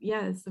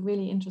it's a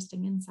really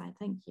interesting insight.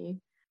 Thank you.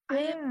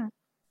 I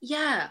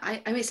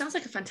mean, it sounds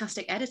like a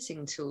fantastic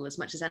editing tool as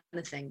much as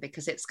anything,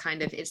 because it's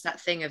that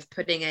thing of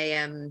putting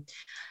a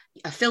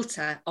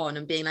filter on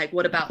and being like,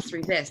 what about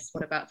through this?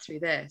 What about through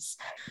this?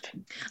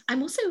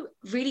 I'm also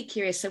really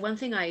curious. So one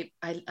thing I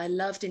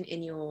loved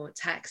in your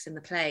text in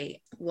the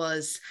play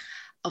was,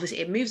 obviously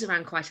it moves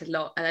around quite a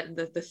lot, and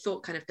the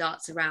thought kind of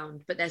darts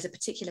around, but there's a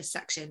particular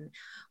section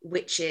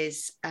which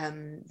is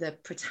the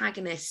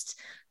protagonist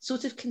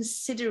sort of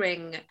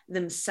considering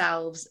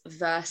themselves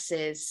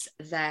versus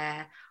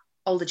their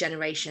older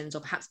generations, or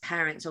perhaps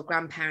parents or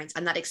grandparents,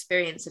 and that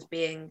experience of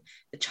being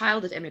the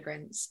child of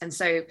immigrants. And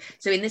so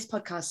in this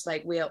podcast,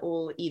 like, we are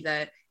all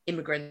either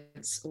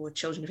immigrants or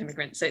children of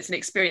immigrants, so it's an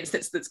experience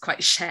that's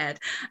quite shared.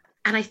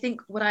 And I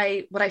think what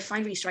I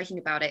find really striking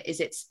about it is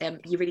it's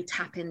you really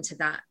tap into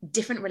that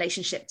different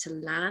relationship to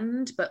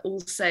land, but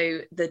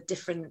also the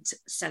different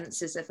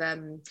senses of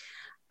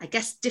I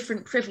guess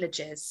different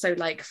privileges. So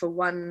like for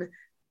one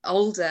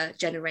older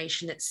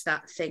generation, it's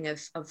that thing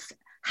of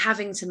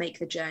having to make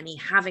the journey,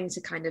 having to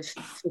kind of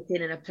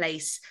fit in a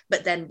place,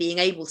 but then being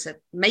able to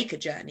make a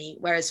journey.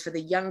 Whereas for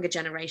the younger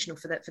generation, or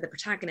for the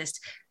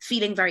protagonist,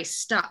 feeling very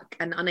stuck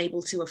and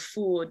unable to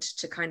afford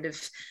to kind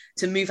of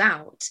to move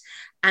out.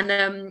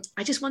 And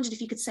I just wondered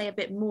if you could say a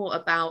bit more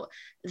about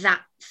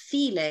that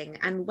feeling,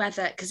 and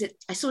whether, because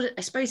I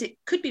suppose it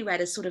could be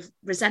read as sort of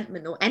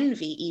resentment or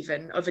envy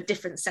even of a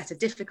different set of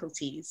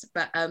difficulties,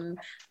 but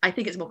I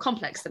think it's more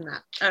complex than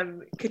that.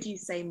 Could you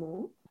say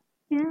more?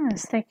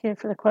 Yes, thank you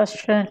for the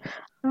question.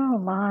 Oh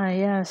my,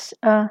 yes.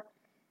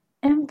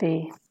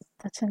 Envy,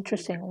 that's an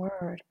interesting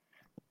word.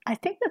 I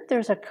think that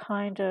there's a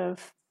kind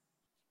of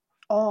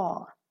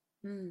awe.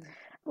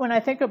 When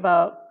I think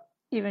about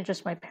even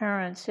just my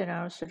parents,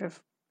 sort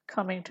of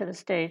coming to the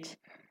States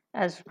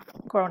as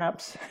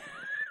grown-ups,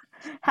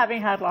 having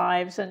had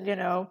lives and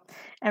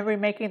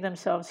remaking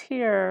themselves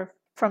here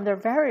from their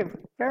very,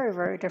 very,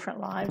 very different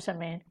lives. I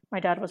mean,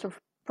 my dad was a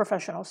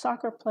professional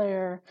soccer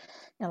player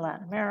in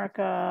Latin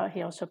America.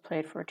 He also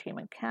played for a team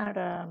in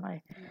Canada.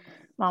 My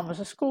mom was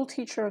a school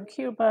teacher in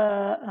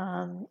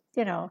Cuba.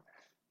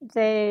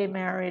 They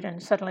married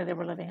and suddenly they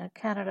were living in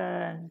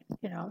Canada,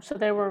 and so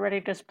they were already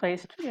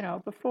displaced.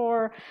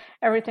 Before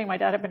everything, my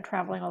dad had been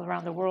traveling all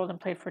around the world and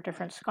played for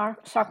different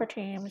soccer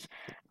teams,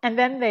 and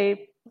then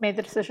they made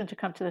the decision to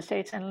come to the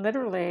States, and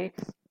literally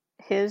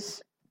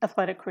his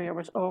athletic career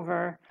was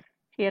over.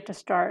 He had to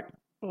start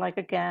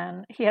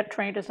again. He had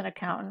trained as an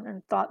accountant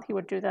and thought he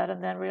would do that,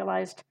 and then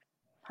realized,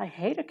 I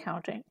hate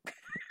accounting.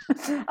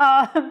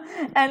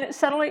 And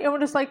suddenly it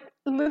was like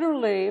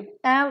literally,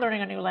 and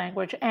learning a new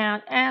language,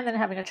 and then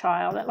having a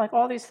child, and like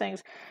all these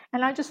things.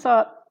 And I just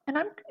thought, and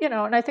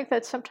and I think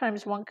that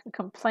sometimes one can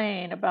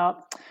complain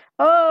about,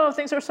 oh,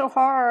 things are so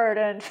hard,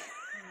 and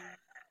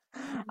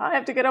I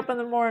have to get up in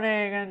the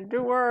morning and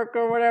do work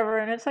or whatever.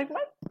 And it's like,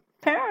 my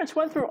parents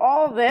went through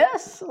all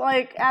this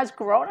like as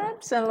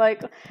grown-ups, and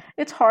like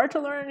it's hard to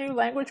learn a new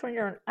language when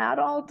you're an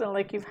adult, and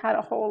like you've had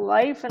a whole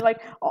life, and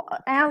like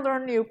and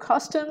learn new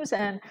customs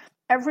and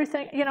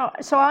everything,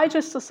 so I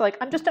just was like,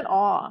 I'm just in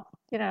awe,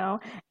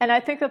 and I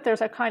think that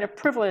there's a kind of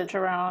privilege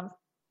around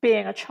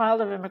being a child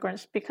of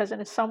immigrants, because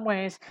in some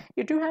ways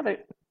you do have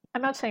it.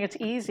 I'm not saying it's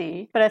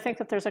easy, but I think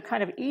that there's a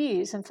kind of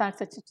ease in fact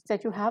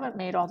that you haven't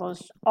made all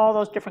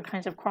those different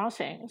kinds of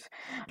crossings.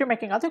 You're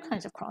making other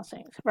kinds of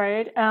crossings,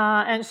 right?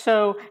 And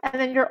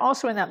then you're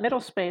also in that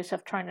middle space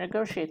of trying to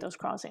negotiate those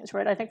crossings,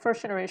 right? I think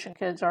first generation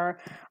kids are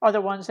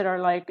the ones that are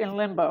like in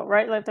limbo,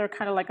 right? Like they're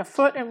kind of like a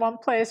foot in one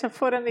place, a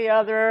foot in the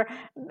other.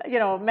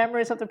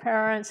 Memories of the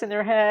parents in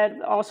their head.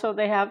 Also,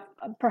 they have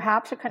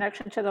perhaps a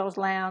connection to those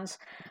lands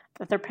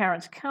that their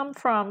parents come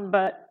from,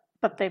 but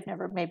they've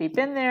never maybe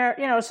been there,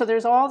 so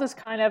there's all this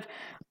kind of,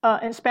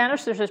 in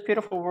Spanish, there's this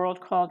beautiful word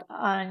called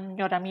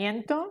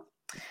añoramiento,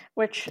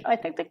 which I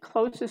think the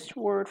closest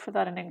word for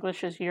that in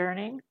English is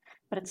yearning,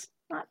 but it's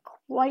not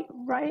quite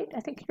right. I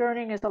think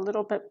yearning is a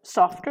little bit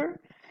softer,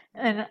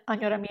 and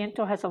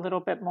añoramiento has a little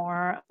bit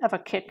more of a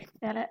kick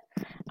in it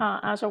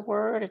as a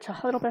word. It's a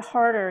little bit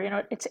harder,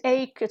 it's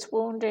ache, it's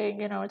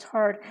wounding, it's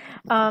hard.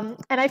 And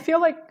I feel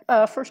like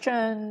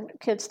first-gen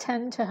kids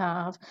tend to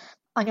have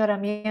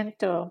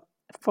añoramiento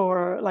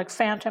for like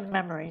phantom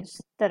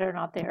memories that are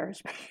not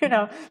theirs,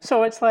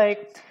 so it's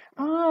like,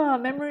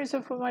 Memories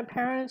of when my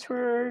parents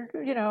were,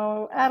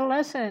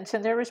 adolescents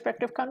in their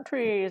respective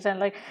countries, and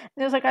like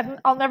there's like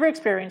I'll never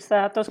experience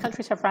that. Those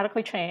countries have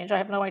radically changed. I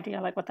have no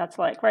idea like what that's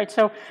like, right?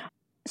 So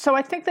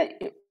I think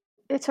that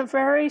it's a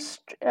very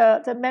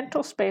the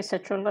mental space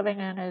that you're living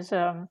in is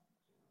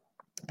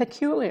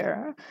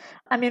peculiar.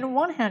 I mean, on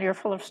one hand, you're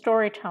full of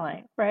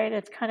storytelling, right?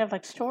 It's kind of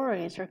like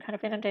stories. You're kind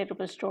of inundated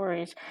with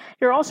stories.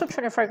 You're also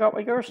trying to figure out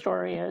what your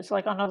story is,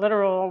 like on a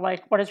literal,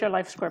 like, what is your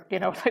life script?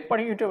 Like, what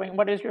are you doing?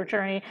 What is your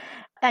journey?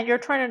 And you're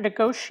trying to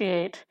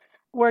negotiate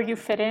where you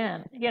fit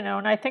in,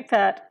 and I think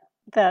that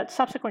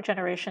subsequent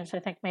generations, I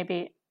think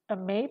maybe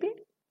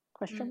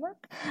question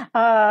mark,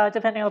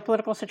 depending on the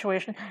political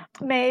situation,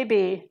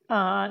 maybe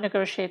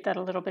negotiate that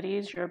a little bit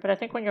easier. But I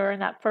think when you're in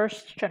that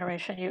first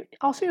generation, you're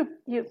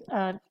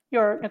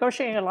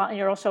negotiating a lot, and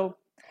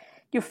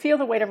you feel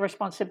the weight of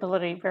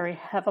responsibility very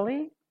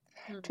heavily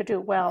to do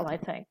well. I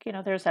think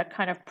there's that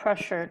kind of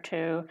pressure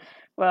to,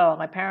 well,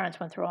 my parents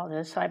went through all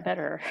this, I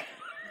better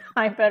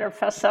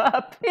fess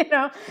up.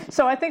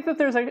 So I think that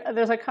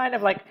there's a kind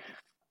of like,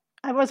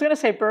 I was going to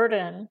say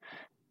burden.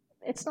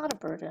 It's not a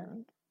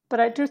burden. But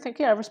I do think,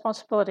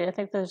 responsibility. I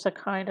think there's a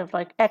kind of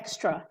like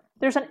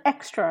there's an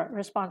extra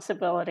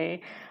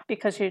responsibility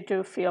because you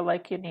do feel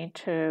like you need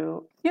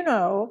to,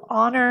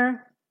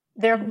 honor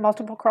their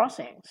multiple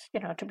crossings,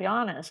 to be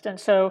honest. And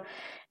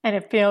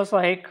it feels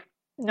like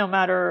no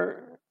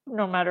matter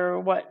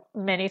what,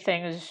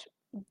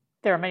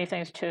 there are many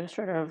things to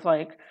sort of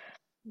like,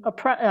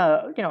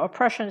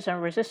 oppressions and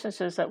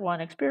resistances that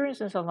one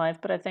experiences in life.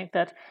 But I think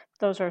that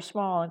those are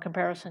small in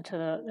comparison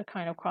to the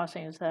kind of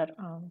crossings that,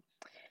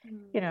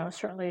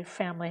 certainly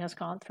family has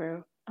gone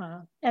through.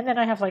 And then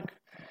I have like,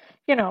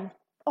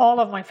 all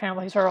of my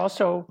families are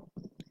also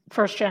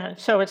first gen.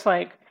 So it's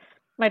like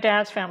my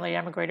dad's family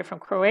emigrated from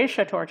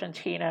Croatia to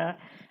Argentina.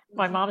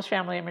 My mom's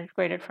family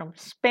immigrated from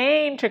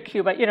Spain to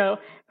Cuba,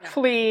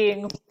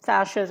 fleeing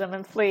fascism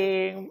and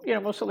fleeing,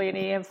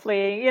 Mussolini and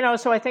fleeing,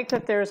 so I think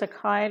that there's a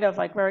kind of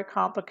like very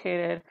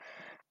complicated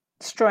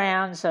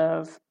strands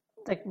of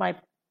like my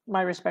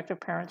respective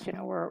parents,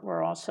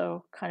 were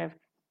also kind of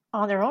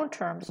on their own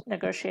terms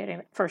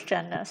negotiating first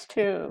genness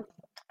too,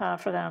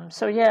 for them.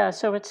 So it's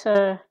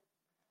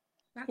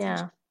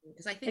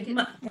because I think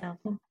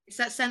it's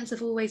that sense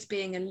of always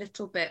being a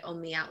little bit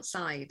on the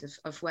outside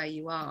of where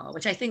you are,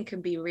 which I think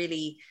can be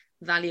really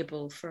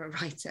valuable for a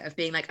writer, of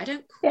being like, I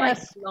don't quite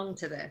belong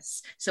to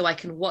this, so I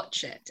can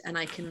watch it and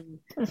I can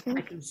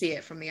see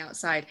it from the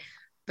outside.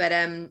 But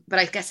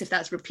I guess if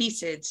that's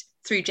repeated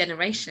through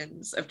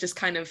generations of just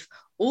kind of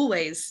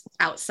always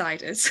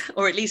outsiders,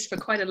 or at least for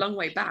quite a long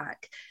way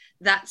back,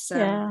 that's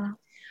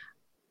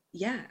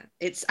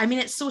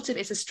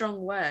it's a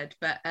strong word,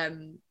 but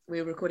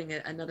we were recording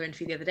another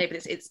interview the other day,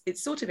 but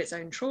it's sort of its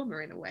own trauma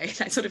in a way,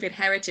 that sort of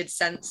inherited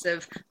sense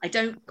of I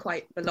don't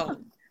quite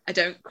belong.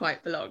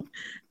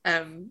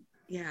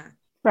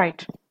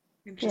 Right.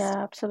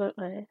 Yeah,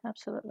 absolutely.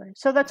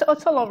 So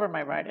it's all over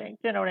my writing,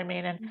 you know what I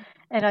mean?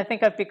 And I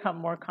think I've become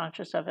more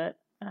conscious of it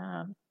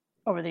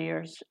over the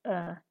years.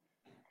 I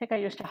think I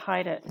used to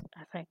hide it,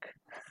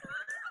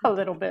 a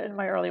little bit in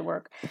my early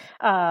work,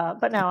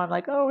 but now I'm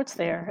like, oh, it's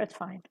there, it's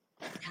fine.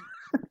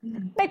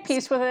 Make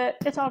peace with it,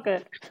 it's all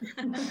good.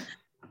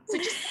 So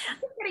just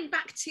getting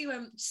back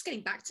to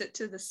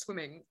the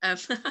swimming in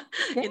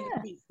the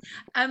piece.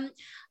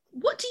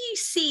 What do you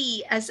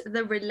see as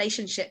the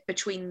relationship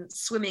between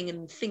swimming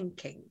and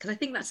thinking? Because I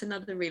think that's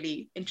another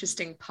really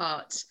interesting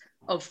part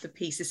of the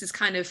piece. This is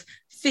kind of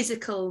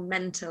physical,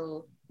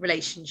 mental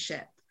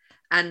relationship.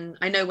 And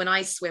I know when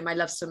I swim, I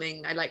love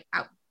swimming. I like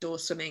outdoor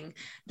swimming.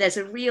 There's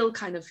a real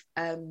kind of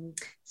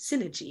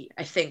synergy,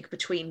 I think,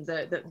 between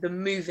the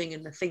moving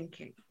and the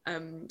thinking.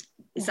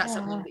 Is that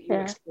something that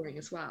you're exploring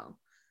as well?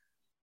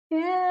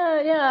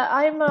 Yeah.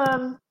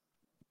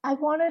 I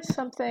wanted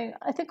something.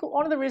 I think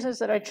one of the reasons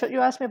that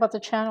you asked me about the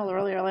channel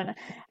earlier, Elena,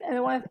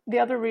 and one of the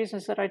other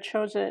reasons that I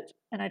chose it,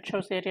 and I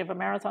chose the idea of a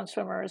marathon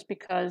swimmer, is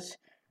because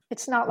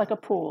it's not like a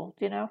pool,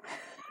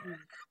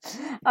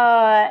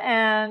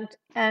 and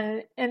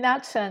in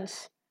that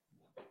sense,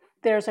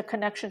 there's a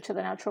connection to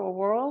the natural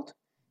world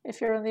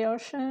if you're in the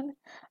ocean,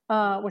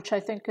 which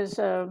I think is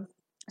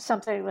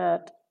something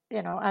that,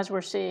 as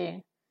we're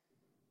seeing,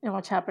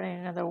 what's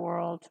happening in the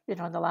world,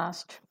 in the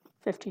last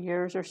 50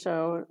 years or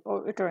so,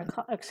 or during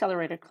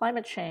accelerated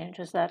climate change,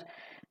 is that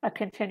a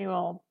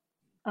continual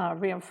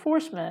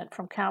reinforcement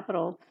from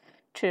capital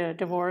to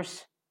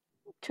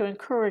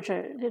encourage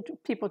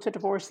people to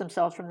divorce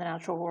themselves from the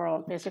natural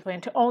world, basically,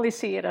 and to only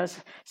see it as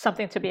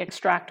something to be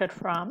extracted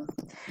from.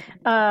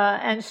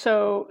 And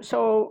so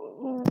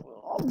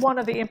one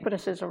of the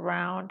impetuses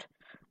around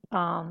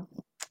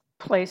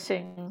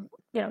placing,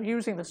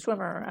 using the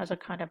swimmer as a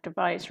kind of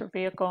device or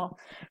vehicle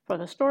for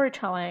the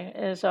storytelling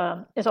is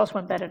also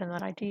embedded in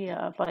that idea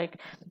of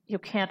like, you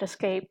can't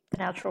escape the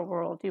natural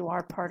world, you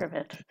are part of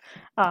it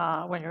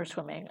when you're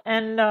swimming,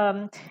 and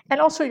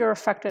also you're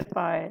affected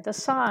by the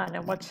sun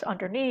and what's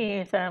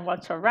underneath and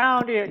what's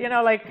around you,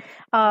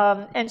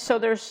 and so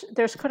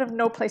there's kind of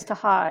no place to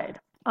hide,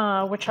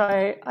 which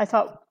I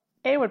thought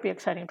A would be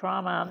exciting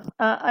drama.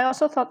 I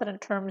also thought that in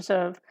terms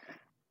of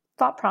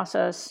thought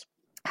process,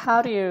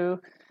 how do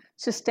you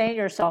sustain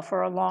yourself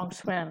for a long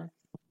swim?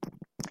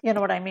 You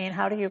know what I mean?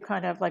 How do you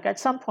kind of like at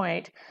some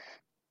point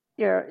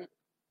there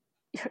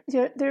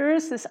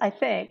is this, I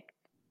think,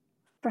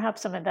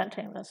 perhaps I'm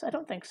inventing this. I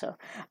don't think so.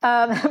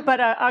 But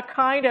a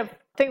kind of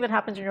thing that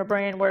happens in your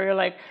brain where you're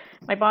like,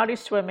 my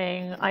body's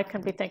swimming, I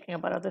can be thinking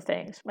about other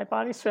things. My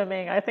body's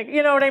swimming, I think,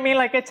 you know what I mean?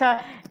 Like it's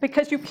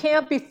because you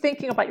can't be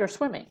thinking about your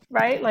swimming,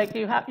 right? Like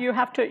you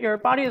have to, your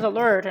body is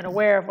alert and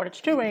aware of what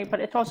it's doing, but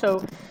it's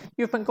also,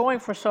 you've been going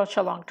for such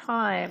a long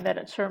time that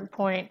at a certain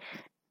point,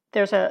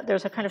 there's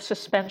a kind of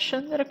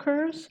suspension that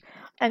occurs.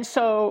 And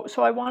so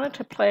I wanted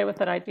to play with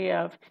that idea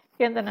of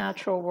in the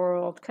natural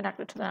world,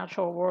 connected to the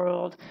natural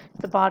world,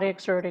 the body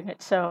exerting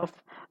itself.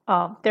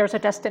 There's a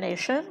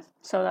destination,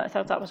 so I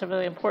thought that was a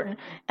really important,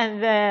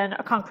 and then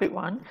a concrete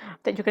one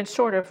that you can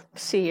sort of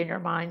see in your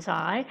mind's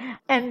eye,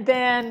 and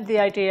then the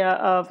idea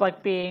of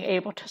like being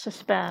able to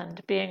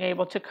suspend, being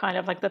able to kind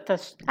of like that the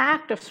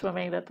act of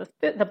swimming, that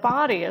the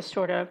body is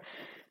sort of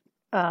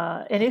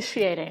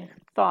initiating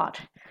thought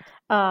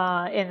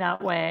in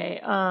that way,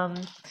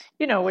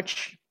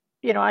 which.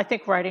 I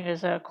think writing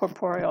is a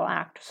corporeal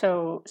act.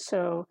 So,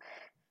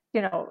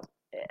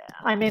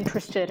 I'm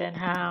interested in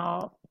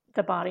how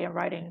the body and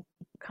writing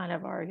kind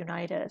of are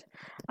united.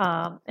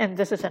 And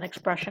this is an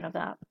expression of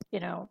that,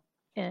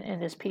 in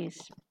this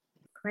piece.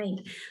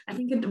 Great. I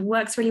think it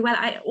works really well.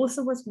 I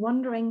also was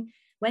wondering,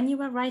 when you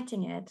were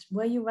writing it,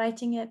 were you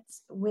writing it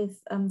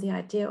with the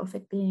idea of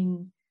it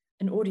being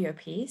an audio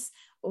piece,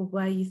 or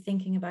were you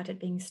thinking about it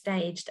being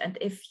staged? And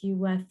if you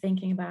were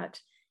thinking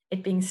about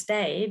it being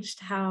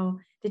staged, how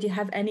did you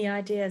have any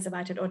ideas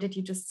about it, or did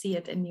you just see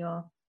it in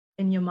your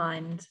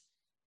mind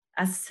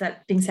as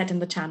being set in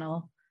the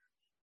channel?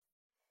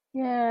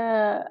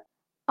 Yeah,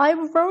 I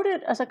wrote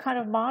it as a kind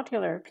of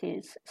modular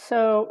piece.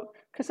 So,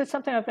 because it's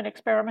something I've been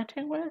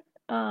experimenting with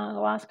the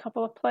last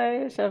couple of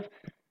plays of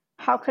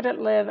how could it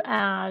live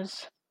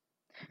as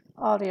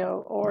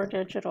audio or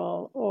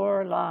digital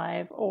or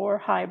live or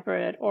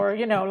hybrid or,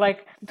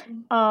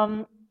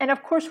 and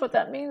of course, what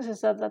that means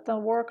is that the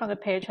work on the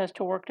page has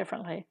to work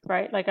differently,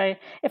 right? Like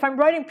if I'm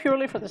writing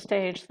purely for the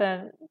stage,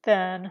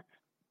 then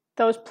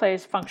those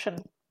plays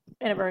function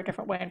in a very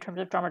different way in terms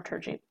of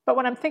dramaturgy. But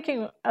when I'm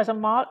thinking as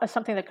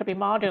something that could be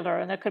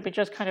modular and that could be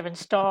just kind of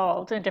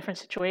installed in different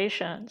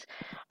situations,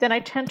 then I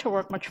tend to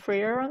work much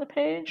freer on the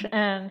page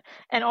and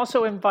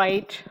also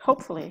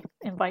hopefully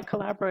invite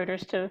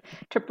collaborators to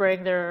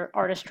bring their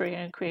artistry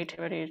and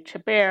creativity to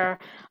bear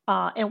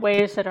in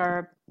ways that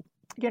are,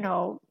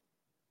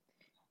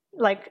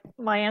 like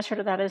my answer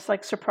to that is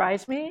like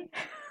surprise me.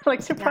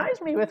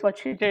 Surprise me with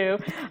what you do.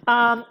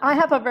 I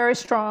have a very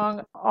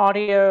strong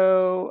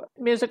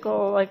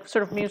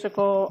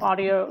musical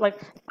audio. Like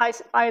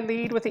I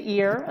lead with the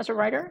ear as a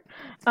writer.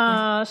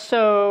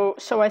 So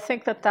I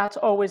think that's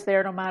always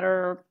there, no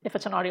matter if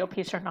it's an audio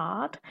piece or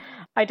not.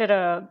 I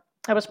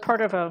was part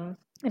of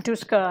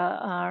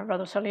Duska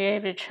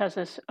Radosalievich has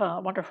this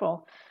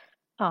wonderful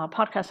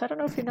podcast. I don't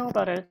know if you know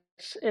about it.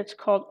 It's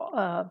called,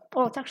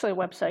 it's actually a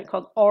website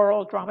called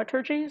Aural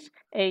Dramaturgies,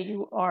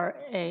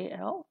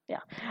 AURAL,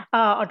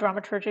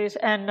 Dramaturgies.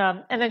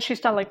 And then she's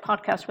done like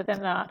podcasts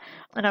within that.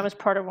 And I was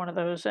part of one of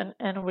those.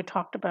 And we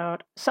talked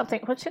about something,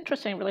 what's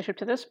interesting in relationship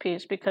to this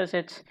piece, because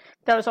that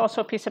was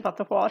also a piece about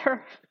the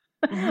water.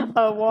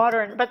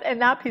 Water, but in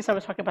that piece I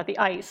was talking about the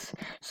ice.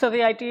 So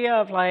the idea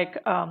of like,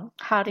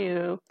 how do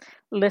you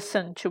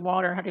listen to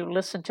water? How do you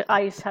listen to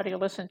ice? How do you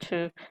listen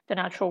to the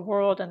natural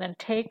world? And then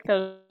take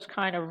those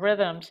kind of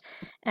rhythms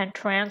and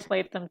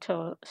translate them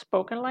to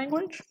spoken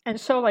language. And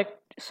so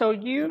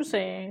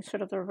using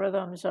sort of the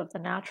rhythms of the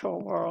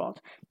natural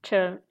world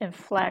to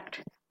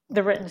inflect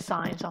the written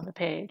signs on the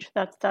page.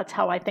 That's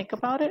how I think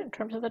about it in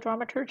terms of the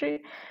dramaturgy,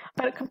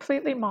 but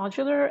completely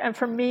modular. And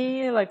for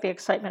me, like the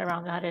excitement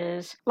around that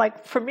is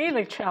like, for me,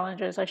 the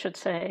challenges, I should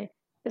say,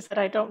 is that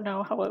I don't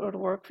know how it would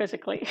work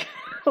physically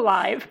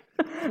live.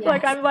 Yes.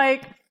 Like, I'm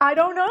like, I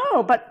don't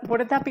know, but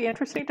wouldn't that be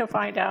interesting to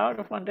find out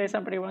if one day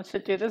somebody wants to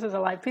do this as a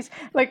live piece?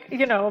 Like,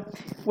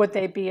 would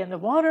they be in the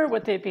water?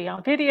 Would they be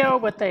on video?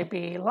 Would they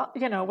be,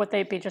 would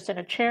they be just in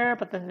a chair,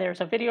 but then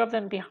there's a video of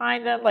them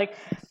behind them? Like,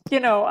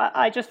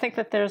 I just think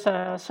that there's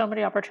so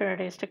many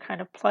opportunities to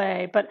kind of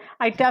play, but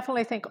I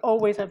definitely think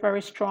always a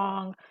very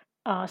strong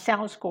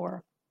sound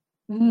score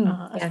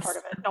as part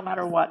of it, no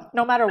matter what.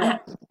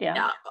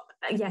 Yeah.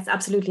 Yes,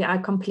 absolutely. I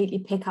completely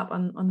pick up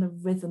on the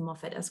rhythm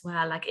of it as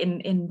well, like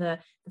in the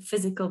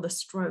physical, the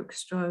stroke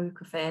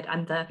of it,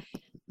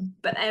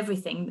 but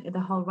everything, the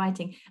whole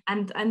writing.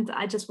 And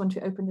I just want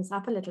to open this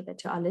up a little bit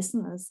to our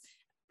listeners,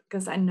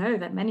 because I know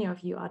that many of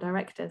you are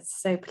directors.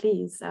 So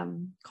please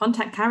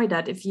contact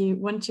Caridad if you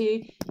want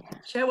to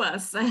show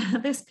us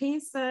this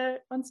piece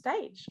on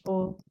stage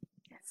or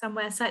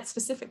somewhere site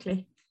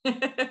specifically in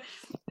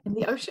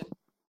the ocean.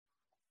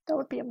 That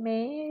would be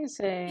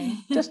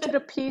amazing. We just did a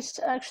piece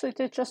Red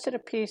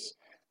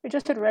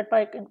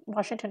Bike in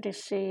Washington,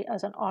 D.C.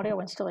 as an audio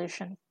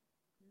installation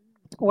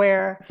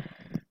where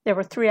there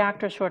were 3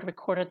 actors who had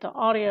recorded the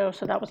audio,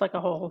 so that was like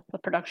the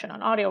production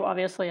on audio,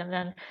 obviously, and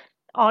then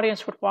the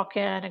audience would walk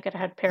in and get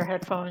a pair of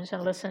headphones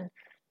and listen.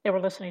 They were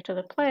listening to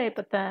the play,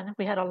 but then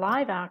we had a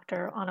live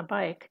actor on a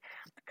bike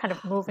kind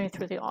of moving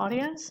through the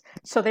audience.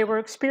 So they were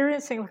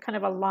experiencing kind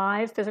of a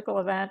live physical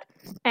event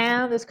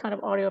and this kind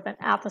of audio event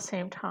at the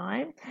same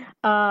time.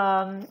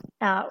 And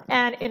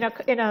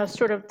in a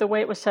sort of, the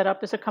way it was set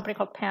up is a company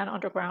called Pan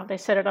Underground. They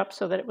set it up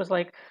so that it was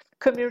like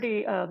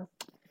community, the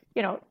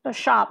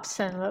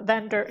shops and the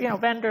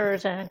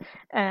vendors, and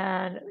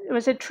it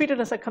was treated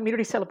as a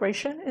community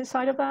celebration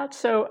inside of that.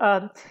 So,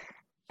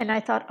 and I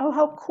thought, oh,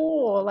 how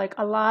cool, like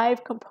a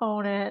live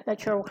component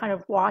that you're kind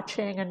of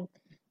watching and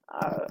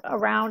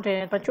around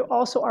in, but you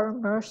also are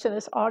immersed in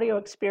this audio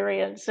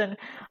experience. And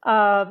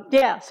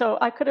so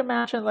I could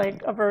imagine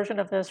like a version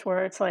of this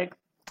where it's like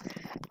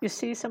you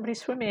see somebody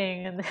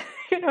swimming and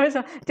it's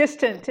a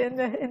distant in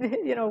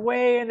the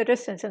way in the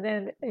distance, and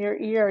then you're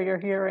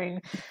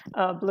hearing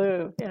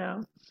blue.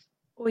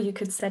 Or you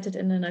could set it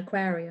in an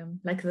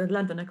aquarium, like the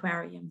London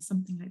Aquarium,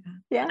 something like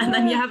that. Yeah. And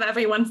then you have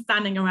everyone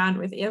standing around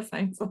with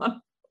earphones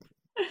on.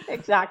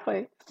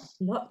 Exactly.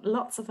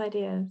 Lots of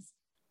ideas.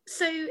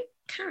 So,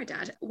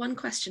 Caridad, one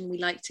question we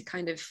like to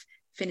kind of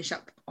finish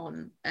up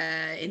on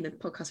in the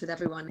podcast with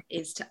everyone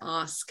is to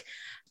ask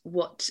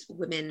what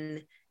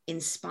women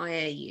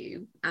inspire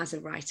you as a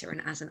writer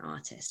and as an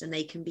artist. And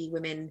they can be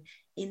women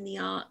in the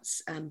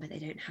arts, but they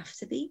don't have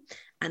to be.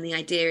 And the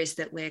idea is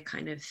that we're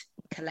kind of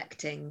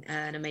collecting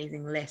an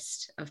amazing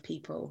list of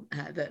people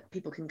that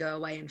people can go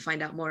away and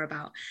find out more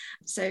about.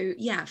 So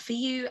yeah, for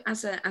you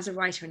as a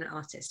writer and an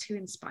artist, who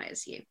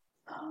inspires you?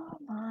 Oh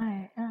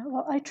my!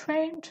 Well, I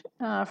trained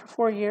for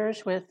 4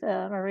 years with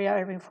Maria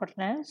Irene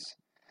Fortanez.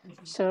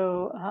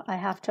 So I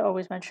have to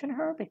always mention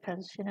her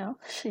because,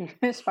 she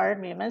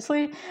inspired me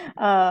immensely.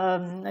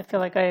 I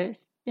feel like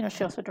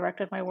she also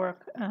directed my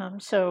work.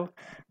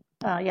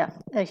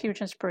 A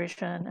huge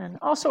inspiration, and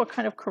also a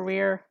kind of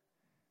career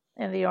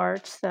in the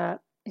arts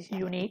that is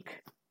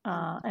unique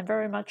and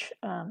very much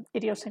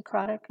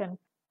idiosyncratic. And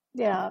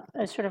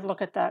I sort of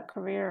look at that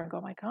career and go,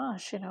 my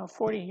gosh,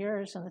 40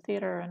 years in the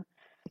theater and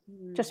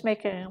just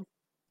making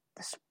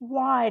this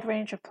wide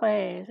range of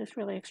plays is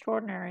really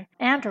extraordinary,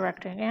 and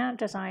directing and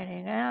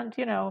designing and,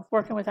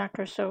 working with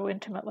actors so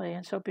intimately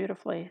and so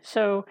beautifully.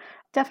 So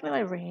definitely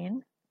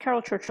Irene.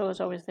 Carol Churchill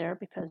is always there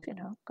because,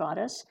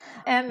 goddess.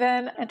 And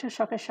then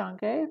Ntozake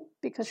Shange,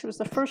 because she was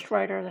the first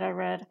writer that I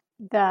read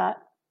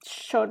that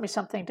showed me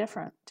something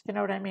different. You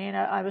know what I mean?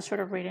 I was sort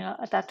of reading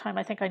at that time.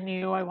 I think I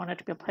knew I wanted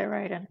to be a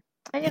playwright, and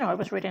I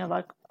was reading a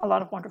lot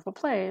of wonderful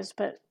plays,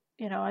 but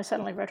I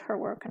suddenly read her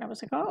work and I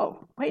was like,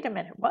 oh, wait a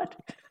minute, what?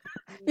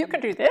 You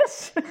can do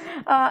this?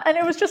 And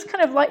it was just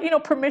kind of like,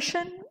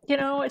 permission,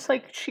 it's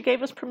like she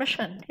gave us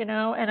permission,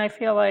 and I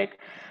feel like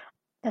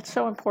that's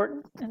so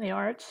important in the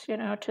arts,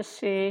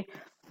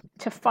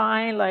 to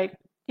find like,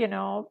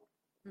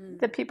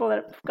 the people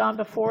that have gone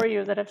before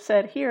you that have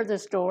said, here,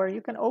 this door,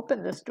 you can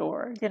open this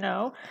door,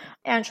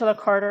 Angela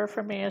Carter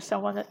for me is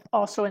someone that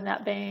also in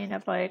that vein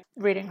of like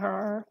reading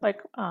her, like,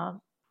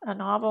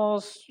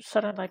 novels,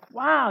 suddenly like,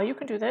 wow, you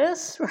can do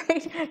this,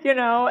 right?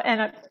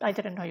 And I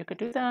didn't know you could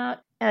do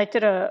that. And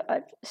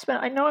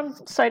I know I'm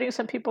citing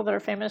some people that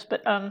are famous,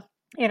 but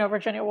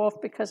Virginia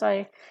Woolf, because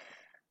I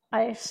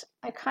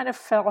kind of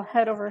fell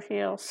head over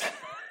heels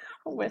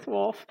with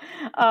Woolf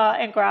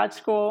in grad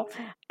school,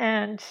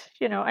 and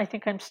I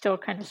think I'm still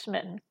kind of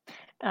smitten,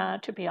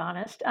 to be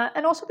honest,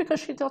 and also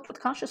because she dealt with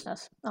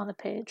consciousness on the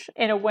page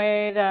in a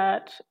way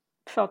that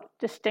felt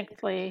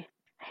distinctly,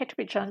 I hate to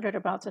be gendered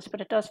about this, but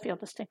it does feel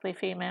distinctly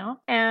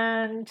female.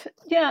 And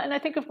and I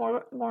think of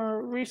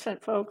more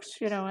recent folks,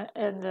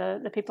 and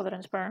the people that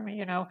inspire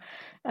me,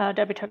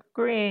 Debbie Tucker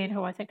Green,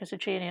 who I think is a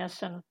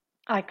genius, and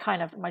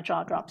my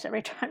jaw drops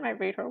every time I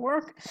read her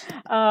work.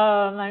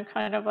 I'm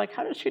kind of like,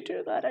 how does she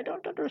do that? I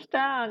don't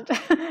understand.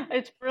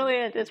 It's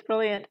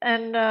brilliant.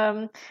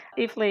 And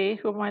Eve Lee,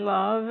 whom I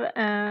love,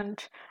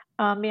 and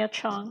Mia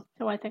Chung,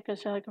 who I think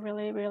is like a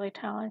really, really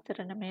talented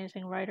and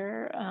amazing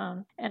writer.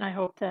 And I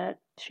hope that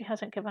she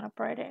hasn't given up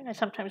writing. I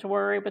sometimes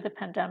worry with the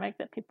pandemic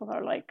that people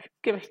are like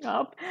giving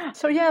up.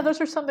 So those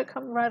are some that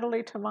come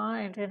readily to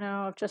mind,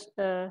 of just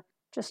that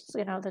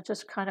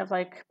just kind of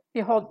like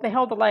they hold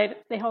the light,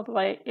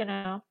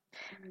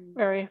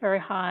 very, very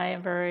high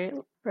and very,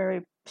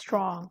 very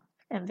strong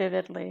and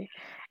vividly.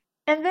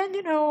 And then,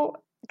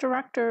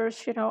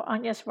 directors,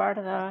 Agnes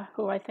Varda,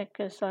 who I think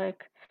is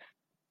like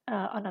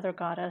another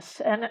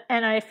goddess. And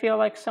I feel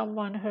like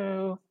someone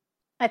who,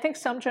 I think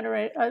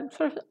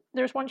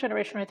there's one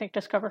generation I think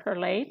discovered her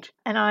late.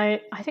 And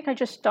I think I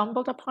just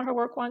stumbled upon her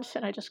work once,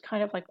 and I just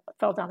kind of like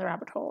fell down the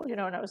rabbit hole,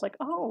 and I was like,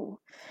 oh.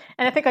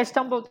 And I think I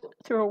stumbled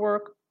through her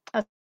work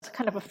as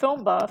kind of a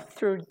film buff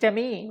through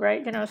Demi,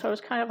 right? So I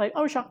was kind of like,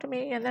 oh, Jacques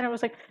Demy. And then I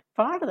was like,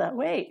 Varda,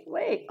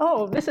 wait,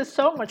 oh, this is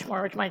so much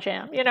more my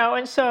jam,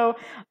 And so,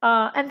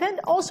 and then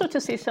also to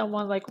see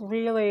someone like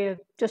really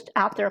just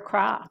at their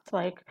craft,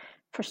 like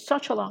for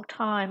such a long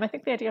time. I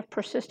think the idea of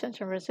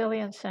persistence and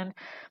resilience and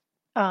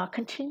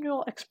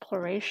continual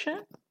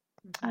exploration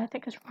I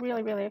think is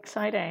really, really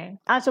exciting,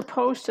 as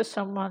opposed to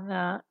someone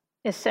that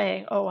is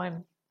saying, "Oh,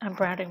 I'm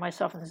branding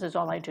myself, and this is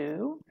all I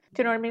do." Do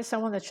you know what I mean?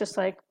 Someone that's just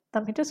like,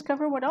 let me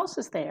discover what else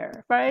is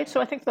there, right? So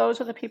I think those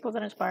are the people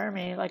that inspire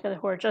me, like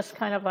who are just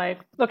kind of like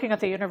looking at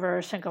the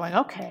universe and going,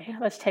 "Okay,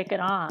 let's take it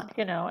on,"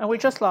 you know. And we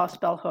just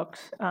lost Bell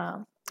Hooks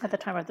at the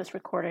time of this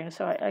recording,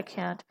 so I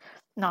can't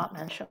not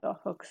mention Bell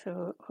Hooks,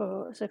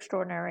 who is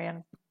extraordinary,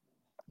 and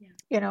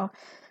you know,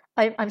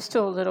 I'm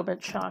still a little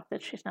bit shocked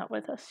that she's not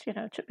with us, you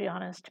know, to be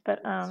honest.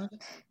 But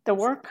the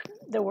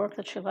work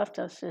that she left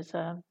us is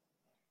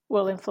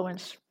will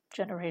influence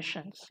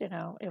generations, you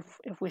know,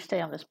 if we stay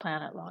on this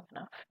planet long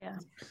enough. Yeah.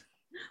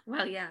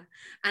 Well, yeah.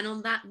 And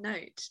on that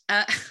note,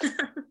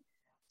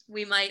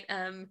 we might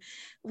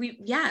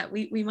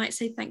we might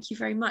say thank you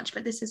very much.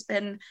 But this has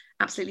been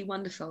absolutely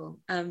wonderful.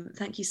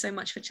 Thank you so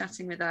much for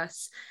chatting with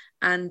us.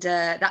 And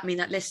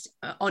that list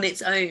on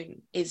its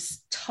own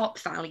is top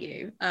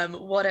value.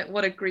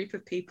 What a group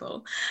of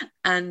people.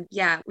 And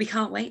yeah, we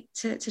can't wait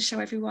to show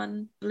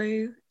everyone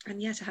Blue,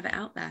 and to have it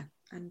out there.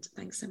 And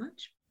thanks so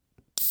much.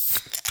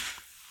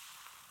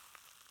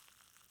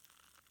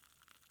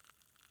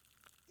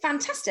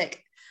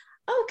 Fantastic.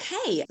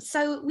 Okay,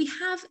 so we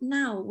have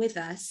now with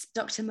us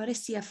Dr.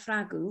 Mauricia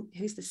Fragu,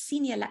 who's the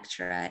Senior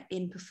Lecturer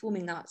in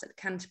Performing Arts at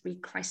Canterbury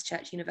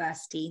Christchurch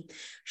University.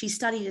 She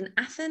studied in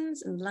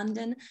Athens and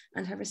London,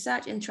 and her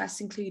research interests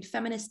include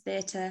feminist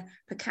theatre,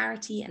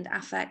 precarity and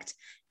affect,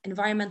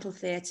 environmental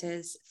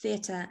theatres,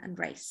 theatre and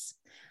race.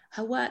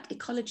 Her work,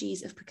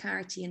 Ecologies of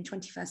Precarity in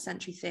 21st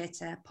Century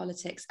Theatre,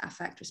 Politics,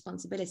 Affect,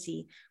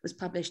 Responsibility, was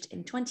published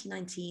in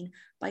 2019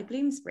 by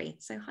Bloomsbury.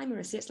 So hi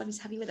Mauricia, it's lovely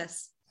to have you with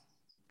us.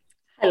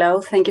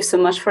 Hello, thank you so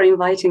much for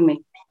inviting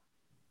me.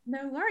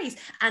 No worries.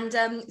 And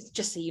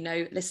just so you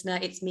know, listener,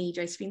 it's me,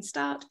 Josephine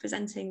Start,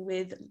 presenting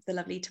with the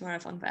lovely Tamara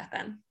von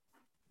Werthen.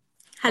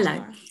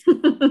 Hello.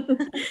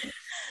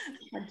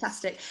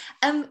 Fantastic.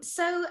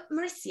 So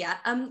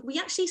Mauricia, we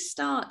actually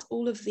start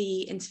all of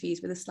the interviews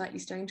with a slightly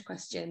strange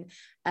question,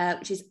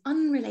 which is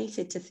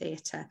unrelated to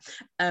theatre.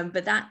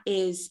 But that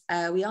is,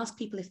 we ask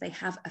people if they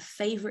have a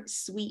favourite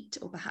sweet,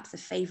 or perhaps a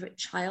favourite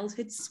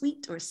childhood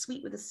sweet, or a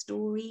sweet with a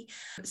story.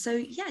 So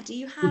yeah, do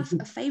you have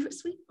a favourite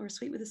sweet or a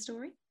sweet with a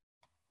story?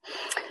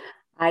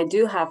 I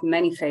do have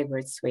many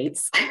favourite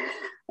sweets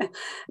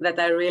that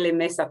I really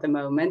miss at the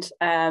moment.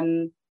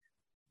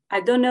 I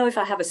don't know if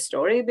I have a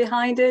story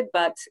behind it,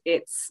 but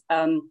it's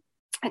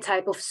a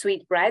type of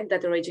sweet bread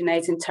that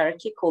originates in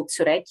Turkey called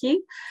tsureki,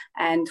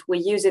 and we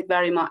use it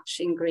very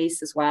much in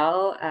Greece as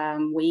well.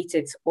 We eat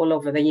it all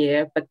over the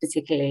year, but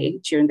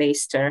particularly during the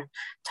Easter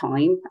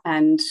time.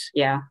 And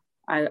yeah,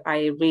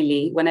 I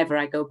really, whenever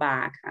I go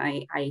back,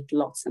 I eat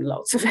lots and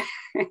lots of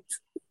it.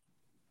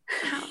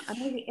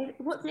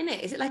 What's in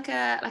it? Is it like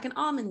an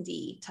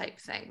almondy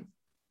type thing?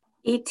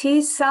 It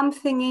is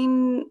something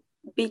in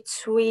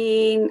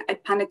between a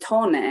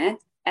panettone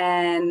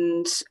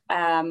and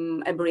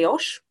a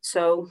brioche.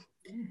 So,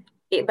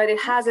 but it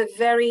has a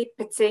very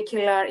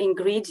particular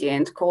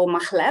ingredient called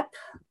mahleb.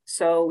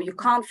 So you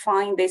can't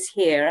find this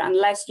here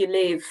unless you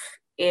live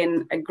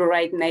in a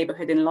great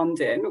neighborhood in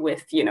London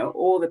with, you know,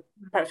 all the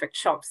perfect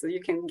shops that you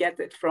can get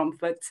it from,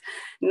 but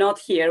not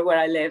here where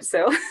I live.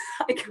 So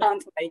I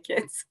can't make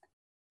it.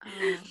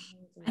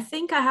 I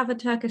think I have a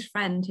Turkish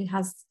friend who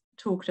has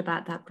talked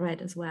about that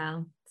bread as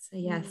well. So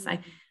yes,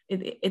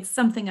 it's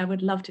something I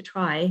would love to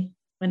try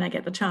when I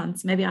get the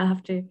chance. Maybe I'll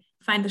have to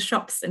find the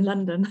shops in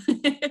London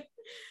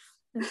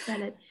and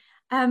sell it.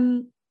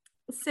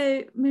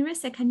 So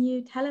Mauricia, can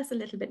you tell us a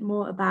little bit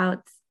more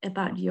about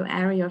your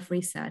area of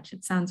research?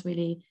 It sounds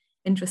really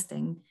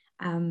interesting,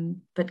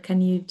 but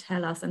can you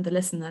tell us and the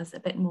listeners a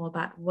bit more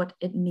about what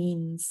it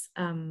means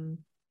and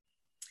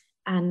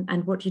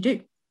what you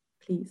do,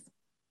 please?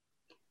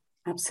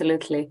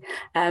 Absolutely.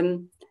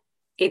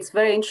 It's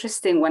very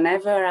interesting.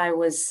 Whenever I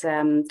was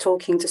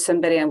talking to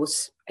somebody, I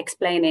was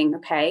explaining,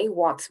 okay,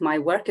 what my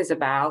work is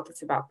about.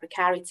 It's about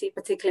precarity,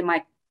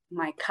 particularly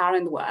my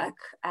current work.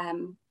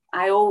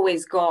 I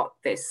always got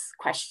this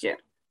question.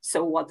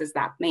 So what does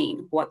that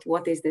mean?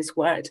 What is this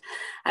word?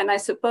 And I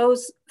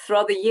suppose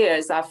throughout the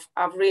years,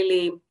 I've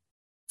really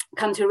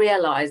come to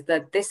realize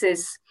that this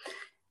is,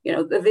 you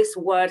know, this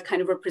word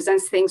kind of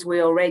represents things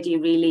we already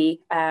really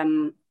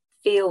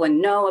feel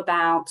and know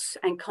about,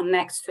 and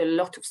connects to a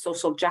lot of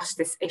social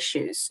justice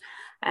issues.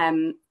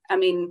 I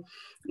mean,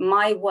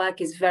 my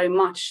work is very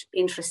much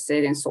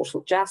interested in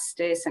social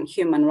justice and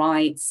human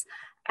rights.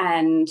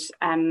 And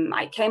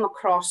I came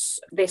across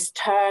this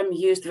term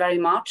used very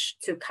much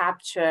to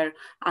capture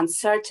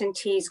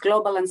uncertainties,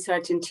 global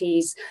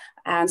uncertainties,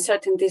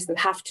 uncertainties that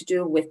have to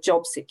do with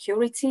job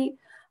security.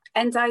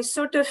 And I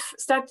sort of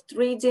started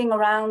reading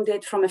around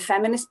it from a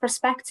feminist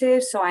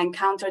perspective. So I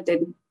encountered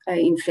it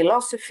in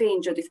philosophy,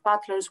 in Judith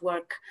Butler's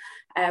work,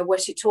 where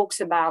she talks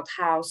about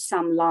how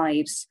some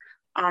lives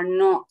are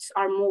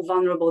more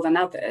vulnerable than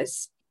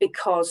others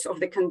because of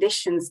the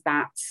conditions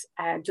that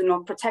do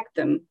not protect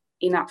them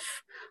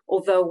enough.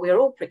 Although we're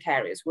all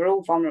precarious, we're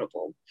all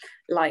vulnerable.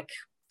 Like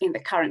in the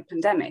current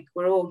pandemic,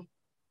 we're all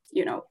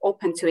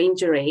open to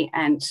injury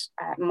and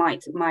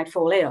might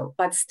fall ill.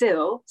 But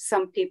still,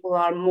 some people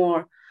are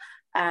more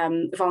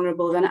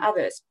vulnerable than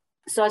others.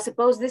 So I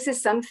suppose this is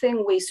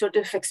something we sort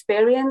of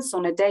experience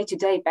on a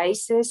day-to-day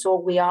basis,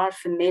 or we are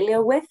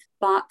familiar with.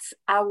 But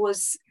I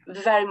was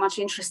very much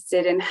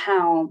interested in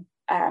how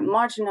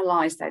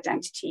marginalized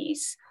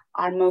identities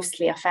are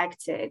mostly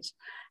affected,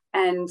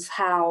 and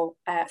how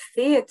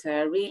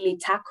theatre really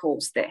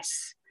tackles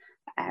this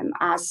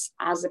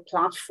as a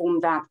platform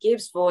that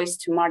gives voice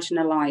to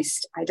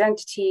marginalized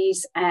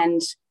identities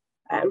and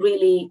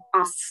really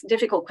asks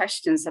difficult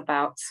questions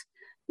about,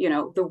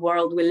 the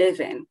world we live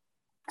in.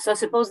 So I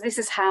suppose this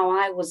is how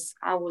I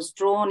was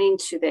drawn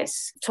into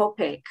this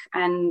topic.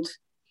 And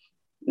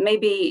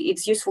maybe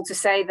it's useful to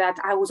say that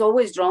I was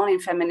always drawn in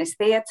feminist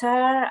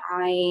theatre.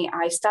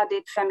 I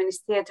studied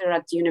feminist theatre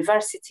at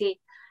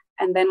university,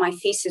 and then my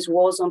thesis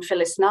was on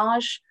Phyllis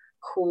Nage,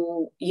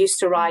 who used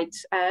to write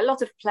a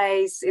lot of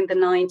plays in the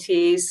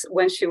 90s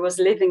when she was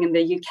living in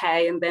the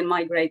UK, and then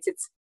migrated,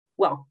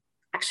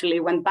 actually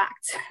went back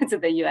to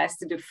the US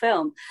to do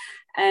film.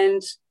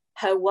 And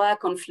her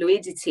work on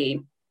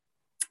fluidity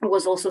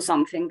was also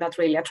something that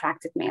really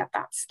attracted me at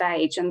that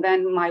stage. And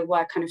then my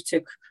work kind of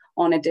took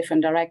on a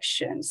different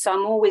direction. So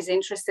I'm always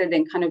interested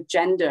in kind of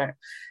gender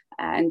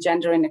and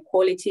gender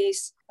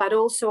inequalities, but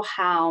also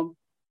how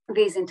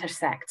these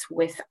intersect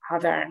with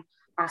other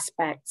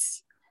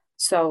aspects.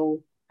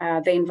 So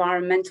the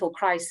environmental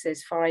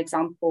crisis, for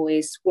example,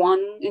 is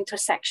one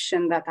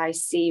intersection that I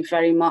see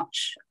very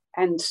much.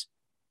 And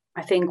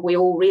I think we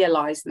all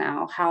realize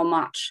now how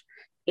much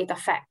it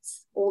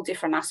affects all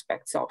different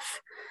aspects of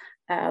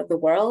the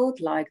world,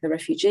 like the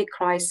refugee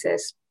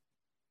crisis.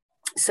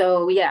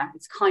 So yeah,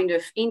 it's kind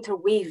of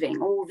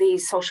interweaving all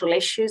these social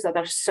issues that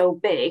are so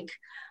big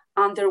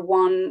under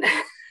one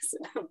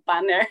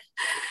banner,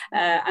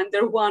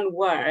 under one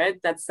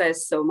word that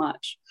says so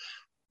much.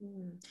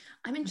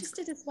 I'm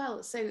interested as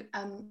well. So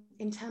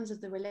in terms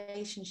of the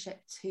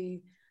relationship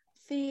to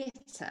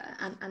theatre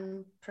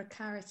and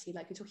precarity,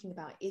 like you're talking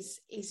about,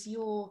 is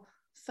your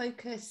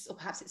focus, or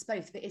perhaps it's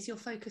both, but is your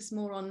focus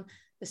more on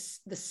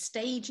the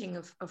staging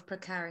of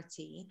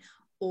precarity,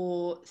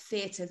 or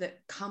theatre that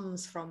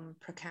comes from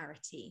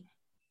precarity?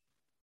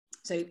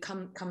 So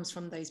comes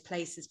from those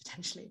places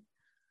potentially?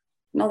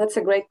 No, that's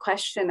a great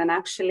question. And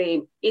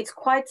actually, it's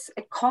quite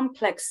a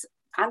complex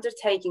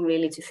undertaking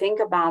really to think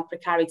about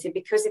precarity,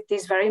 because it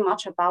is very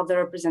much about the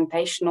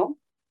representational,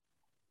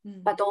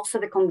 but also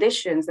the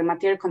conditions, the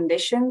material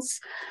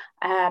conditions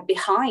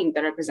behind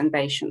the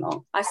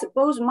representational. I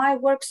suppose my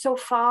work so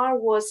far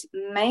was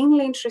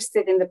mainly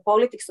interested in the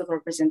politics of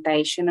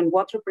representation and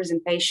what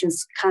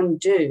representations can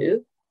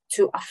do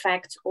to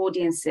affect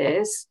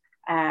audiences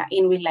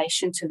in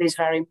relation to these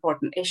very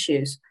important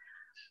issues.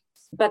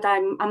 But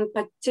I'm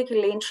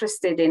particularly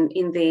interested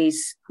in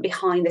these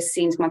behind the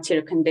scenes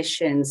material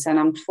conditions, and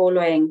I'm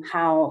following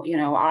how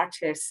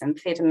artists and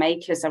theatre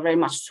makers are very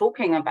much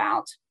talking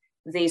about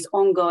these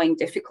ongoing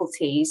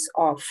difficulties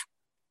of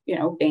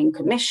being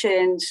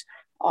commissioned,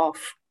 of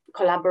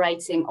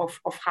collaborating, of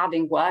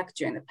having work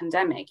during the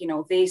pandemic.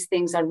 These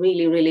things are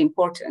really, really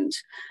important,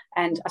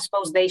 and I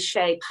suppose they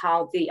shape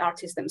how the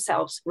artists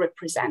themselves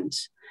represent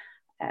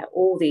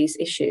all these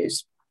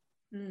issues.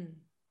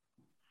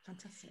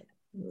 Fantastic.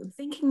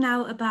 Thinking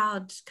now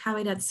about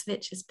Caridad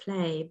Svich's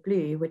play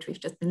Blue, which we've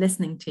just been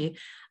listening to,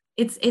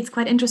 it's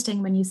quite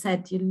interesting when you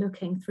said you're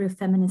looking through a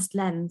feminist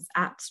lens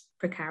at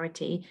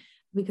precarity,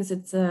 because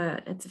it's a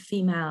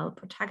female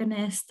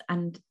protagonist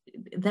and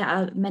there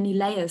are many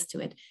layers to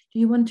it. Do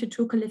you want to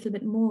talk a little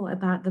bit more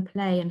about the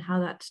play and how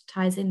that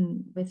ties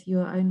in with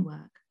your own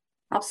work?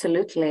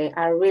 Absolutely.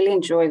 I really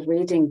enjoyed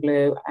reading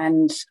Blue,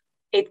 and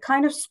it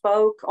kind of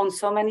spoke on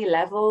so many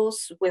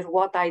levels with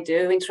what I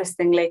do,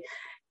 interestingly.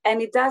 And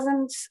it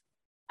doesn't,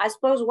 I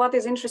suppose what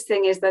is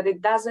interesting is that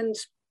it doesn't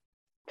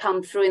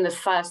come through in the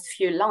first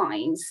few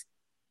lines,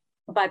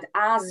 but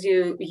as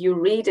you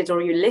read it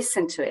or you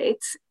listen to it,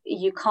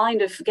 you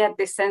kind of get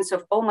this sense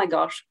of, oh my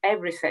gosh,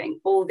 everything,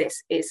 all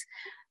this is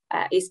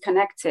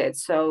connected.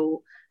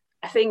 So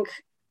I think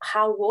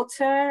how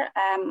water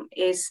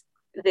is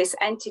this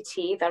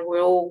entity that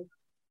we're all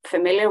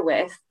familiar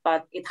with,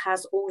 but it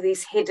has all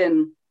these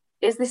hidden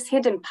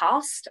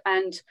past,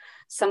 and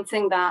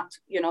something that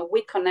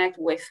we connect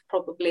with,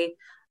 probably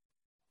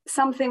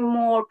something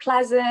more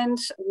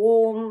pleasant,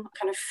 warm,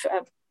 kind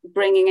of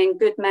bringing in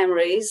good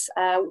memories.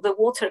 The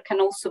water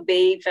can also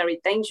be very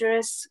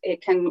dangerous.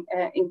 It can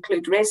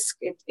include risk.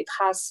 It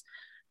has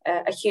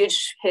a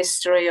huge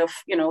history of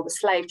the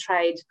slave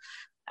trade,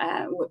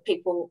 where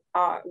people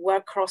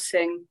were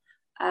crossing.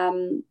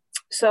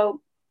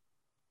 So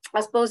I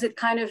suppose it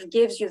kind of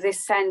gives you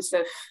this sense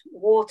of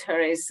water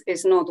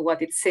is not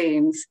what it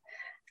seems.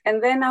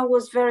 And then I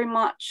was I very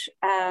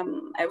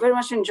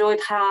much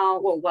enjoyed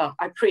how,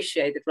 I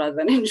appreciated rather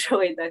than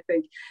enjoyed, I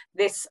think,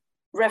 this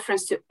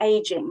reference to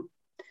aging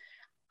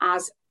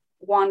as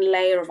one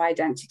layer of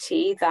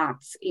identity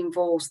that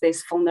involves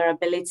this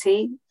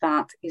vulnerability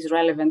that is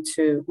relevant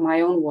to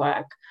my own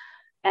work,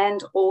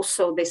 and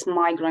also this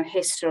migrant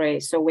history.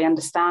 So we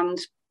understand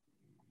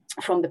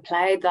from the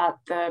play that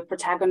the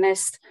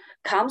protagonist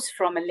comes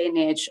from a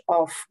lineage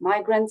of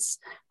migrants,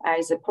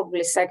 is a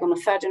probably second or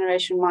third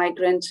generation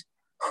migrant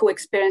who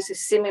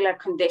experiences similar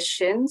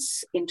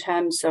conditions in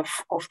terms of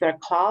their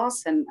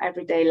class and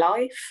everyday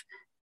life.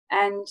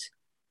 And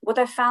what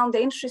I found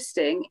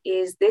interesting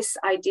is this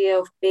idea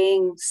of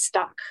being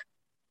stuck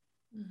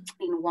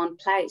in one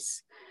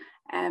place.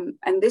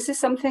 And this is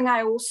something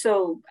I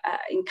also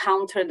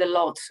encountered a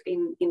lot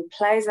in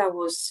plays I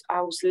was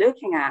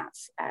looking at,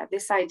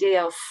 this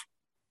idea of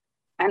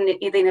and the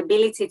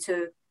inability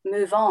to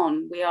move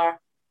on. We are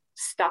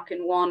stuck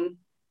in one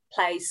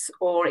place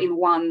or in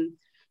one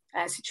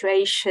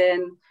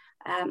situation.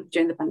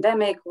 During the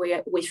pandemic,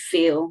 we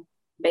feel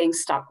being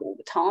stuck all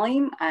the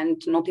time and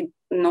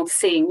not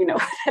seeing, the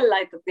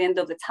light at the end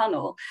of the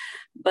tunnel.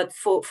 But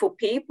for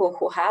people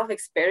who have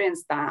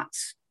experienced that,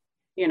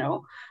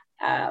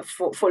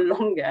 for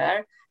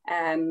longer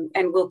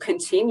and will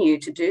continue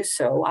to do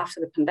so after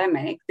the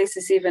pandemic, this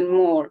is even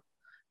more,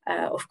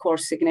 of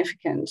course,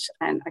 significant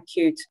and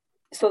acute.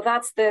 So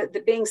that's the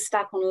being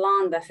stuck on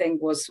land, I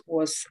think, was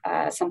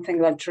something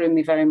that drew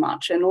me very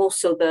much. And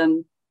also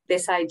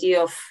this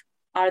idea of,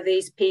 are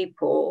these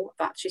people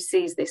that she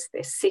sees this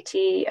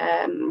city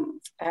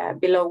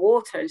below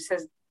water, and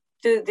says,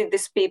 did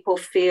these people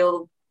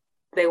feel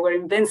they were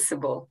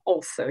invincible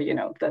also,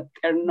 that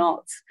they're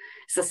not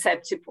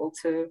susceptible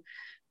to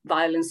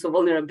violence or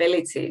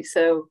vulnerability.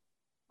 So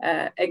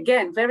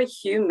again, a very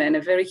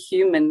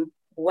human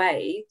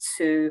way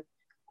to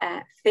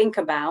think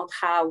about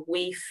how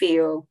we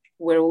feel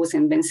we're always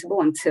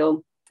invincible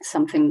until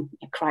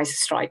a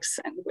crisis strikes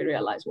and we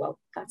realize, well,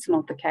 that's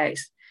not the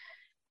case.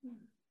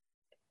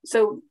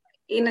 So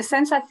in a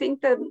sense, I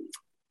think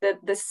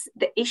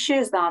the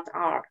issues that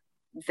are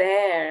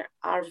there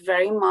are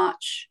very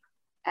much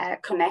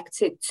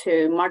connected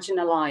to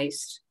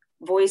marginalized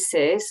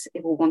voices,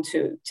 if we want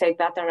to take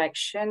that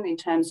direction in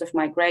terms of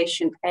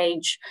migration,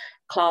 age,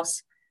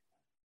 class.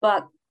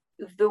 But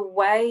the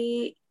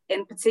way,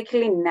 and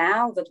particularly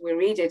now that we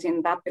read it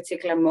in that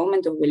particular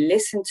moment, or we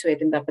listen to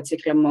it in that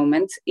particular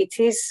moment, it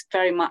is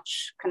very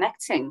much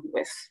connecting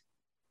with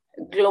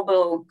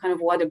global, kind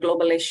of wider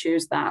global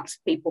issues that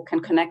people can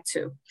connect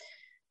to,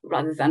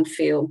 rather than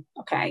feel,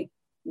 okay,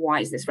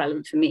 why is this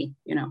relevant for me,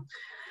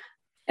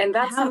 And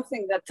that's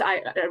something that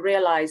I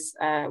realize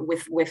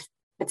with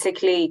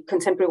particularly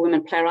contemporary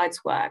women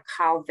playwrights work,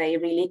 how they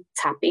really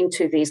tap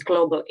into these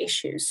global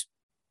issues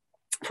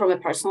from a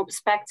personal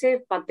perspective,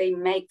 but they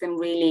make them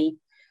really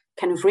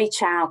kind of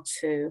reach out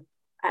to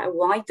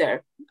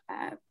wider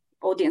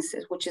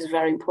audiences, which is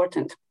very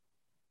important.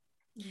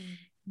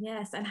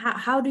 Yes, and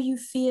how do you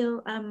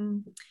feel,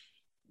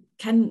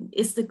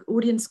 is the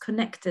audience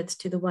connected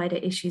to the wider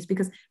issues?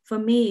 Because for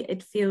me,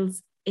 it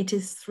feels it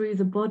is through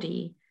the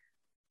body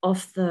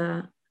of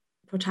the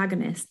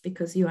protagonist,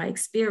 because you are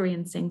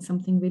experiencing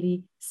something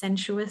really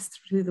sensuous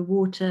through the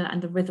water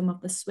and the rhythm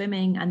of the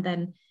swimming, and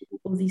then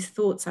all these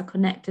thoughts are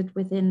connected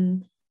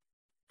within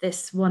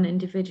this one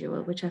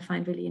individual, which I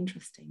find really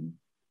interesting.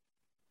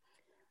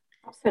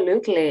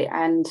 Absolutely.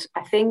 And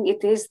I think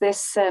it is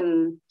this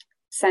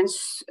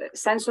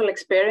sensual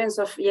experience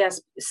of,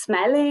 yes,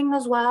 smelling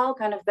as well,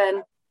 kind of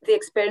then the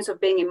experience of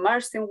being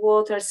immersed in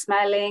water,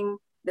 smelling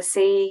the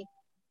sea,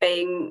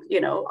 being,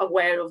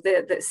 aware of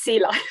the sea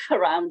life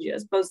around you. I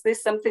suppose this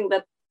is something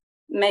that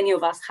many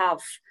of us have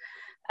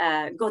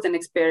got an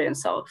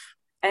experience of.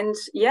 And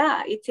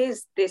yeah, it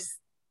is this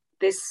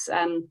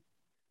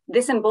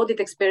embodied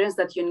experience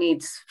that you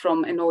need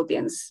from an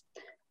audience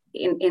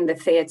in the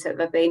theatre,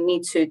 that they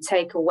need to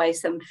take away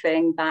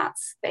something that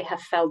they have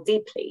felt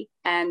deeply.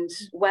 And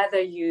whether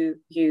you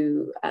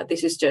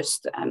this is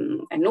just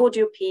an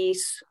audio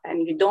piece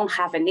and you don't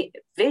have any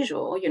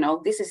visual,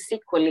 this is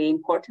equally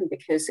important,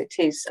 because it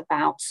is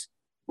about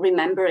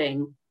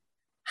remembering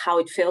how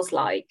it feels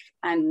like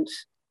and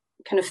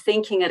kind of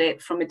thinking at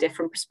it from a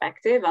different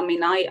perspective. I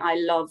mean, I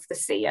love the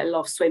sea, I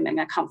love swimming,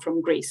 I come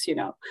from Greece,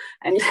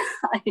 and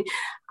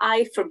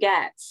I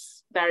forget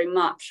very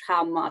much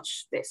how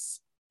much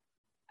this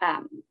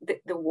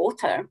the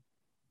water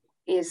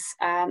is,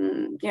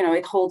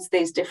 it holds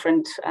these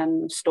different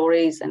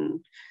stories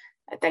and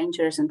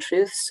dangers and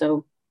truths.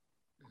 So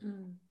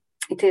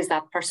it is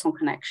that personal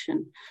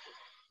connection.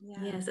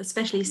 Yes,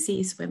 especially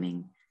sea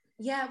swimming.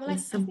 Yeah, well, I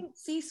think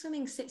sea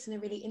swimming sits in a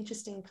really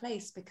interesting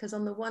place, because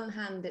on the one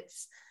hand,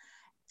 it's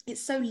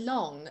so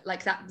long,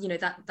 like that,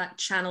 that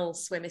channel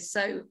swim is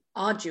so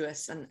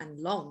arduous and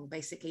long,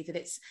 basically, that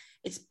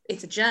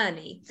it's a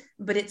journey,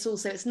 but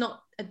it's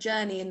not a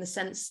journey in the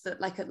sense that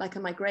like a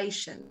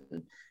migration.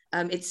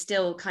 It's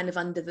still kind of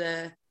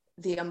under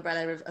the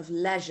umbrella of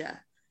leisure.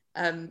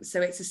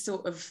 So it's a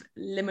sort of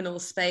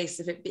liminal space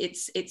of it.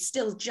 It's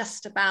still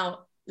just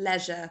about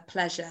leisure,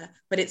 pleasure,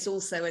 but it's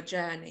also a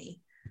journey.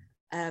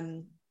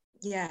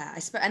 I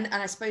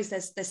suppose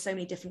there's so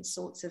many different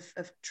sorts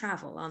of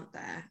travel, aren't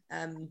there?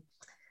 And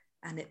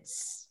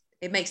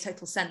it makes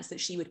total sense that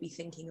she would be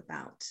thinking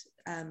about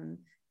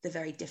the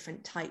very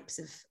different types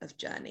of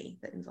journey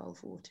that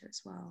involve water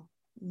as well.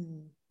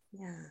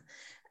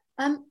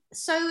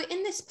 So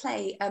in this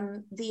play,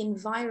 the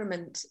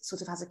environment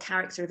sort of has a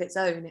character of its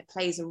own. It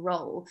plays a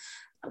role.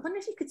 I wonder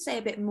if you could say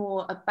a bit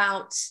more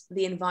about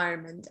the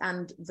environment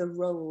and the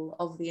role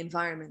of the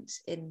environment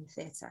in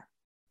theatre.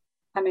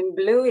 I mean,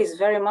 Blue is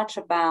very much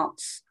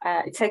about,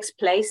 it takes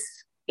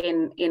place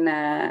in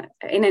an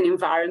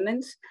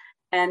environment,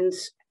 and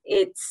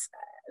it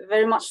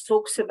very much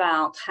talks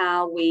about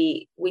how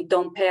we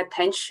don't pay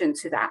attention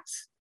to that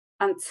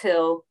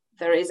until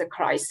there is a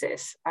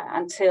crisis,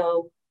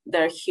 until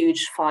there are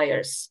huge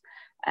fires,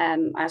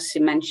 as she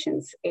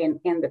mentions in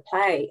the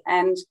play.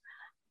 And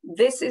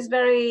this is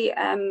very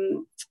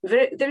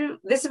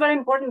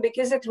important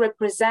because it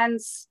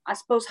represents, I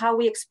suppose, how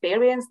we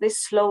experience this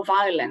slow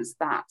violence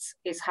that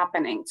is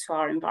happening to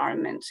our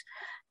environment.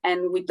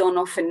 And we don't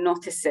often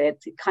notice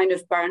it. It kind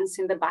of burns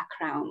in the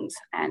background,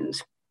 and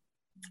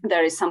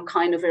there is some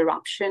kind of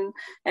eruption.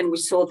 And we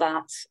saw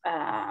that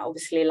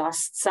obviously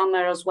last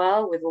summer as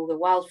well, with all the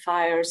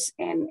wildfires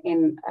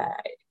in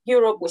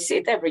Europe. We see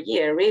it every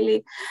year,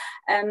 really.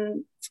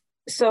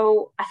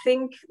 So I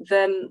think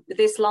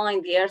this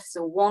line, "The Earth is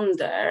a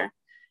Wonder,"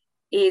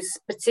 is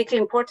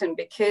particularly important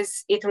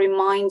because it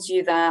reminds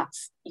you that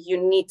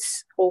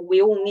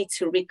we all need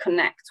to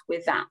reconnect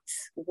with that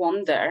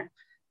wonder.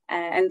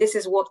 And this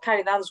is what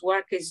Caridad's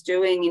work is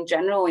doing in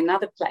general in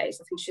other plays.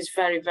 I think she's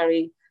very,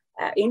 very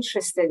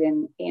interested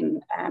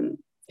in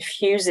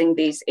fusing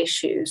these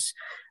issues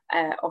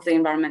of the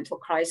environmental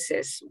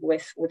crisis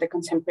with the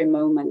contemporary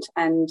moment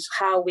and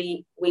how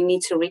we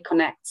need to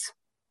reconnect.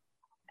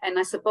 And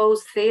I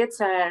suppose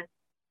theatre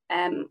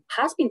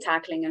has been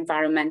tackling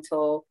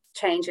environmental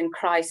change and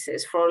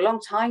crisis for a long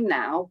time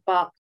now,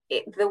 but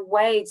the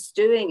way it's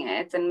doing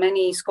it, and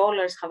many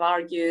scholars have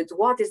argued,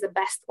 what is the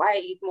best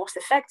way, most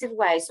effective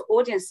way, so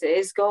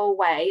audiences go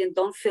away and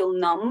don't feel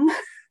numb,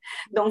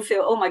 don't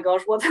feel, oh my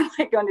gosh, what am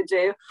I going to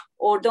do?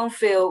 Or don't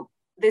feel,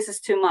 this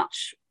is too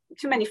much,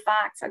 too many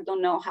facts, I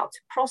don't know how to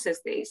process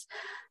these.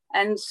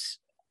 And,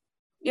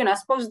 I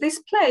suppose this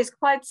play is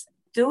quite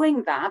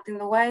doing that in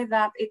the way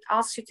that it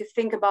asks you to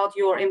think about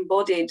your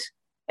embodied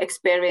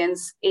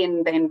experience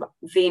in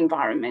the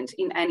environment,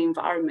 in an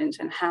environment,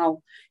 and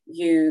how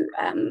you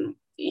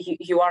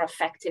are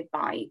affected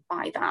by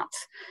that.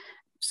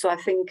 So I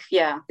think,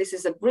 this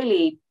is a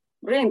really,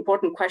 really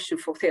important question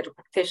for theatre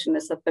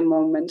practitioners at the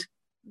moment.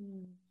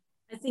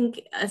 I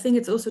think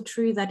it's also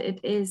true that it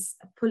is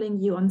pulling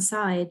you on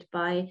side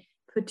by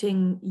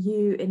putting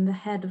you in the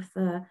head of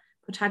the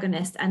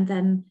protagonist, and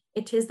then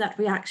it is that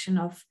reaction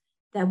of,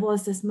 there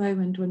was this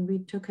moment when we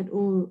took it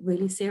all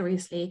really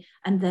seriously,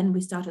 and then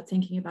we started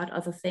thinking about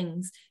other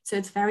things. So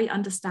it's very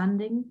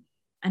understanding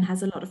and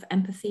has a lot of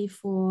empathy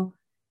for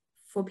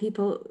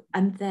people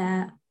and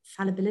their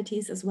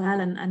fallibilities as well,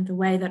 and the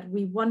way that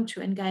we want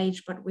to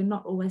engage, but we're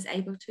not always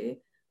able to.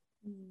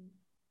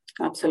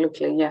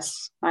 Absolutely,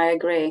 yes, I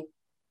agree.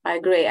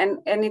 And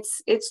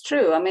it's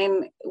true. I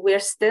mean, we're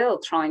still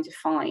trying to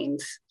find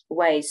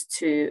ways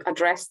to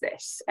address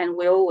this. And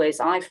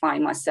I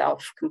find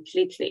myself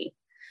completely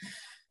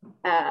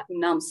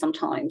numb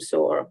sometimes,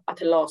 or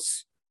at a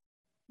loss.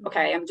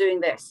 Okay, I'm doing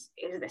this.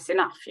 Is this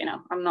enough?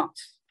 I'm not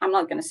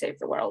going to save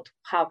the world.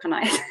 How can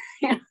I?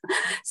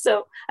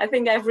 So I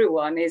think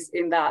everyone is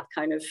in that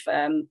kind of.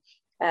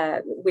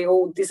 We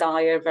all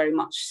desire very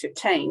much to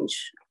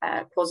change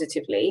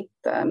positively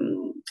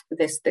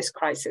this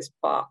crisis,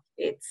 but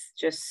it's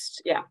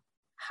just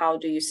how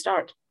do you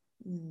start?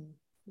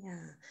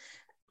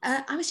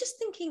 I was just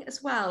thinking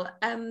as well.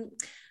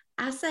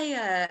 As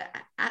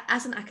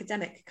an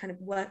academic, kind of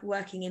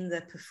working in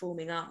the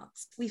performing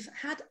arts, we've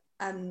had,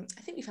 I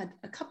think we've had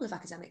a couple of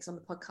academics on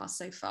the podcast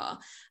so far,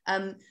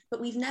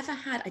 but we've never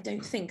had, I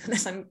don't think,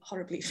 unless I'm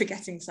horribly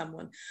forgetting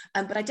someone,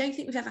 but I don't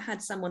think we've ever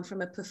had someone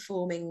from a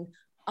performing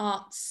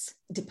arts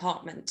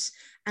department.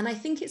 And I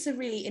think it's a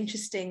really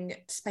interesting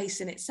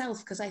space in itself,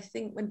 because I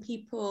think when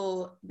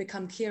people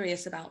become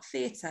curious about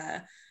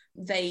theatre,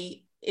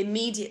 they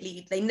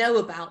know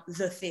about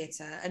the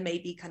theatre and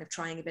maybe kind of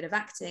trying a bit of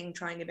acting,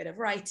 trying a bit of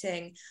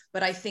writing.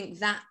 But I think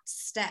that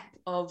step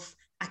of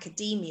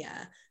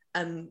academia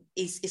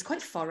is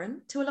quite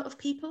foreign to a lot of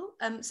people.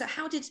 So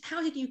how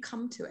did you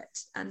come to it,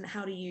 and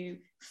how do you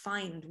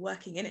find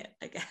working in it,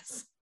 I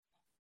guess?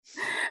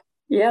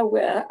 Yeah,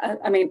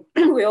 I mean,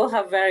 we all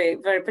have very,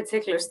 very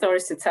particular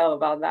stories to tell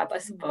about that, I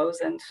suppose.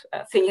 And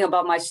thinking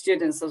about my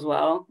students as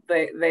well,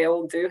 they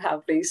all do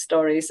have these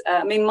stories.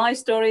 I mean, my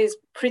story is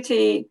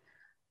pretty,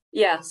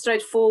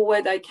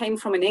 straightforward. I came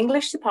from an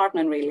English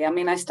department, really. I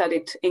mean, I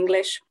studied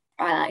English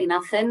in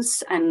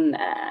Athens and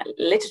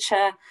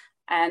literature.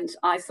 And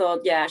I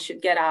thought, I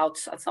should get out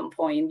at some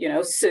point,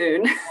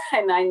 soon.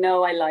 And I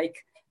know I like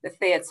the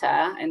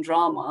theatre and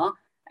drama,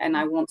 and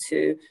I want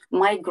to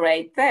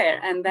migrate there.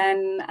 And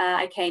then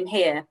I came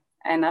here,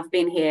 and I've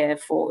been here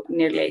for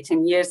nearly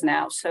 18 years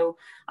now. So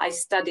I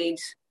studied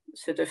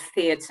sort of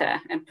theatre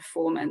and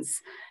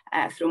performance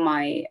through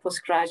my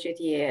postgraduate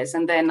years.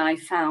 And then I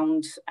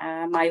found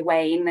my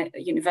way in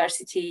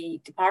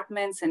university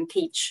departments and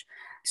teach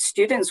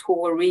students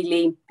who were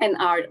really and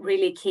are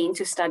really keen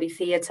to study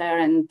theatre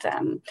and,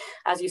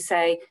 as you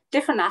say,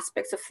 different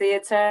aspects of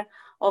theatre,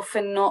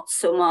 often not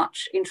so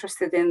much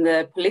interested in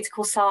the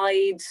political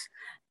side.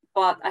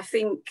 But I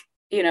think,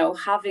 you know,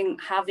 having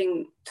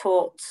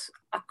taught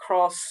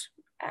across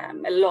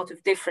a lot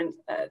of different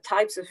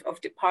types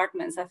of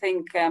departments, I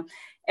think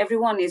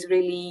everyone is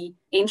really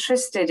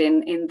interested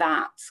in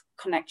that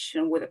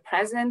connection with the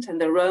present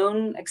and their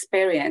own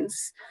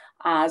experience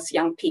as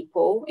young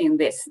people in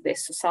this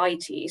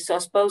society. So I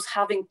suppose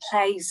having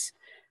plays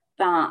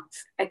that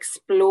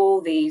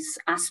explore these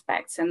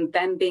aspects and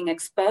then being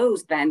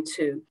exposed then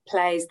to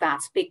plays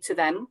that speak to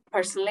them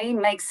personally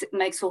makes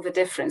all the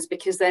difference,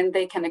 because then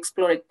they can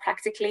explore it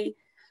practically,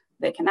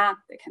 they can act,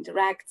 they can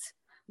direct,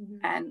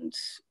 and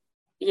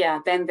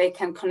then they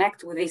can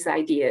connect with these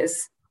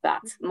ideas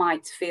that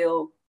might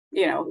feel,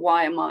 you know,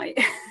 why am I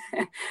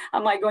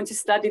going to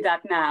study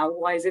that now?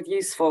 Why is it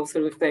useful,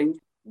 sort of thing?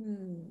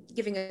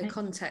 Giving a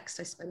context,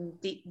 I suppose,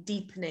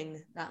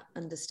 deepening that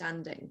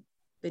understanding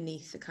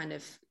beneath the kind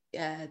of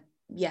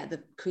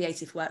the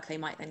creative work they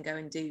might then go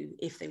and do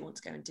if they want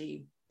to go and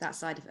do that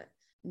side of it.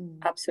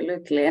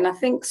 Absolutely. And I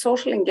think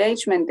social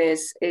engagement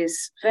is a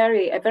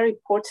very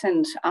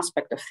important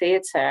aspect of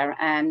theatre.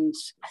 And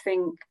I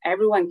think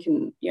everyone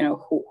can, you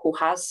know, who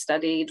has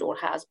studied or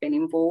has been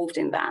involved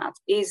in that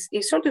is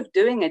sort of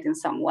doing it in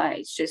some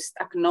ways, just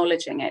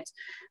acknowledging it.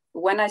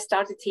 When I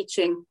started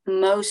teaching,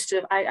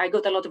 I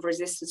got a lot of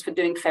resistance for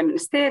doing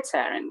feminist theatre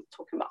and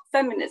talking about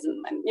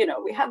feminism. And, you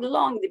know, we had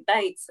long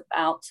debates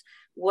about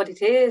what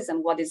it is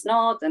and what is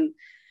not, and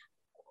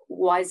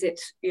why is it,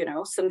 you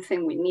know,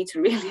 something we need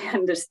to really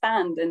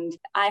understand. And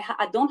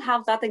I don't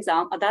have that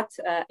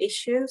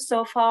issue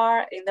so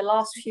far in the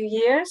last few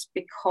years,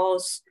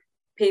 because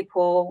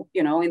people,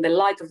 you know, in the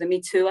light of the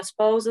Me Too, I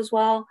suppose, as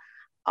well,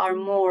 are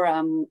more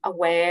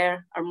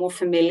aware, are more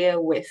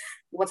familiar with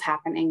what's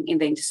happening in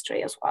the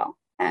industry as well.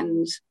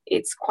 And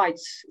it's quite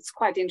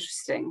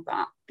interesting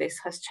that this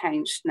has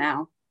changed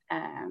now.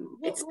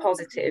 It's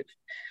positive.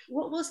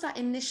 What was that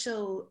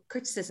initial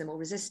criticism or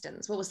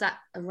resistance? What was that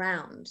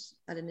around,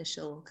 that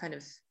initial kind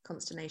of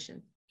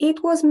consternation?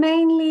 It was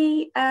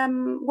mainly,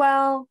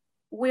 well,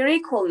 we're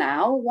equal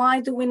now.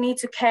 Why do we need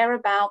to care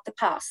about the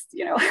past,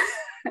 you know?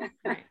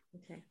 Right.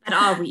 Okay. And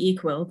are we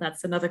equal?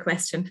 That's another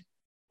question.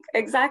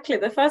 Exactly.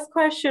 The first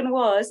question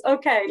was,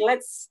 okay,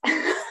 let's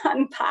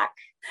unpack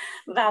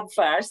that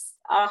first.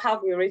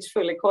 Have we reached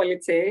full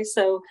equality?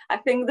 So I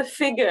think the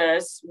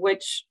figures,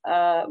 which,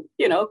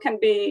 you know, can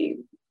be,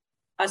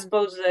 I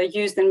suppose,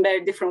 used in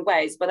very different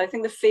ways, but I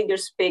think the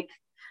figures speak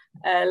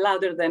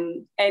louder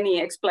than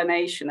any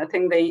explanation. I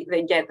think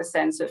they get the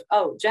sense of,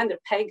 oh, gender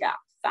pay gap,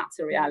 that's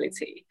a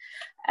reality.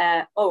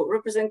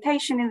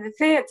 Representation in the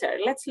theatre.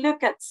 Let's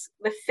look at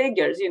the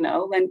figures, you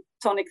know, when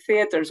tonic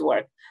theatres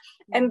work.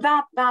 And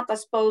that I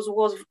suppose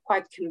was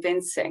quite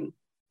convincing.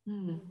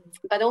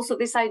 But also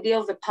this idea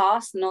of the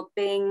past not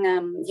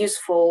being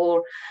useful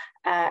or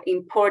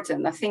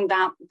important, I think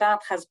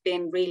that has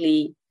been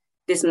really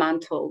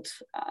dismantled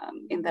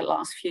in the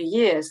last few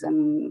years.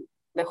 And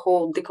the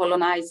whole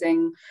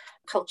decolonizing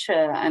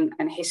culture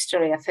and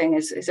history, I think,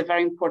 is a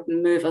very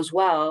important move as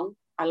well,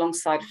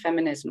 alongside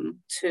feminism,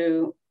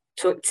 to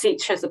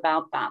teach us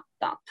about that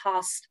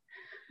past.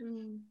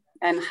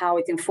 And how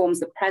it informs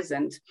the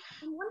present.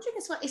 I'm wondering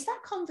as well, is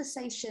that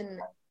conversation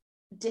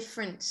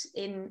different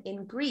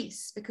in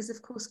Greece? Because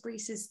of course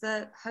Greece is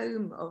the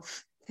home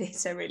of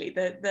theatre, really,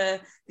 the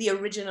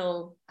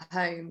original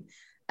home,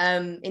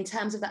 in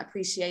terms of that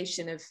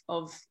appreciation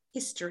of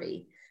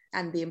history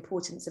and the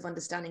importance of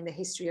understanding the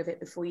history of it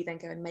before you then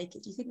go and make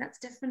it. Do you think that's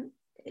different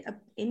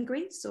in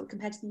Greece or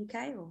compared to the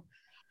UK? Or?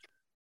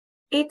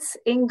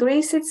 In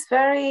Greece, it's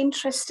very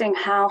interesting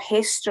how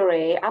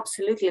history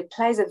absolutely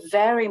plays a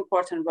very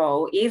important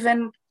role,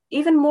 even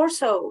more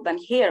so than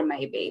here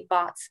maybe,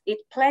 but it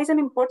plays an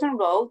important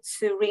role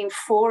to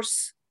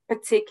reinforce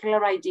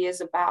particular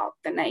ideas about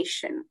the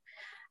nation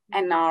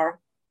and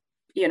our,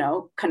 you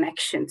know,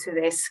 connection to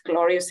this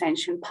glorious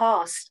ancient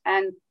past.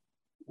 And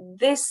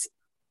this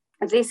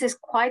is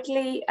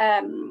quietly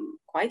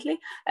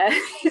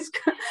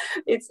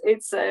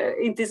it's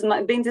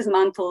been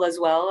dismantled as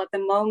well at the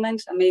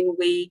moment. I mean,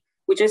 we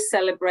just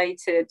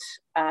celebrated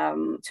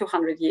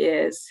 200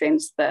 years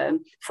since the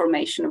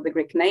formation of the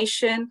Greek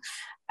nation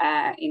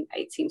in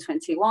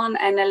 1821,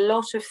 and a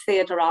lot of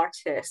theatre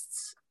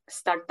artists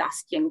start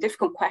asking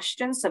difficult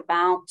questions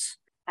about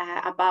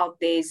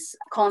these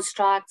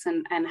constructs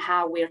and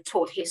how we're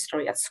taught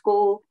history at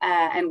school,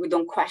 and we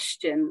don't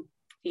question,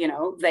 you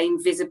know, the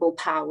invisible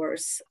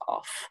powers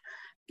of,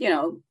 you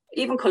know,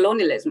 even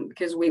colonialism,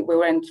 because we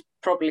weren't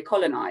properly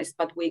colonized,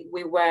 but we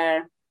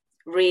were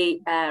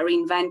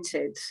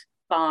reinvented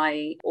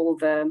by all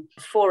the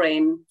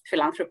foreign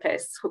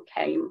philanthropists who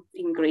came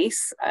in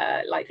Greece,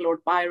 like Lord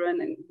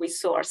Byron, and we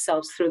saw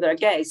ourselves through their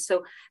gaze.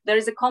 So there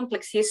is a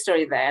complex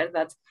history there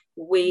that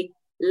we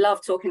love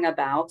talking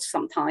about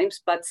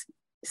sometimes, but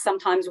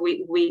sometimes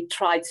we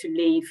try to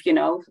leave, you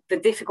know, the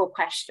difficult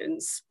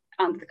questions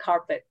under the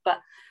carpet. But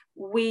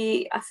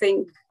we, I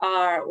think,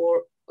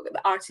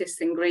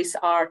 artists in Greece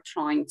are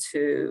trying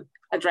to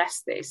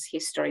address this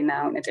history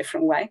now in a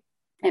different way,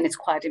 and it's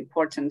quite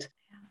important.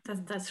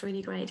 That's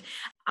really great.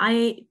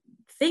 I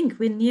think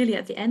we're nearly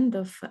at the end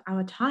of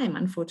our time,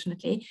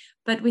 unfortunately,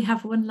 but we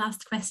have one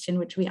last question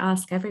which we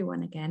ask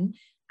everyone again,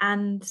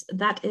 and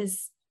that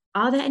is,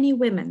 are there any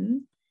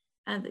women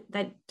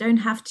that don't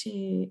have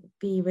to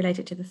be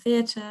related to the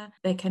theatre?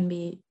 They can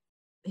be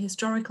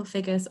historical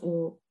figures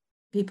or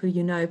people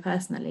you know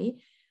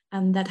personally,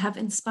 that have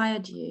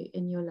inspired you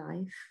in your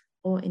life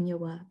or in your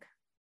work?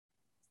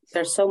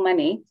 There's so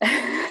many.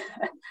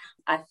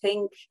 I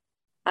think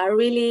I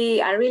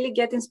really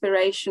get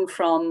inspiration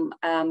from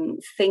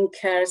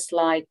thinkers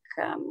like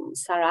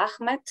Sarah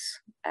Ahmed,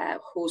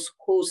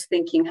 whose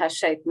thinking has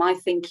shaped my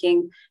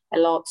thinking a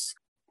lot.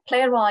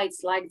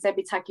 Playwrights like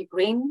Debbie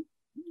Taki-Green,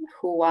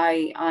 who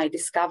I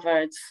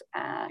discovered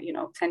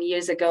 10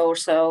 years ago or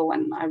so,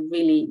 and I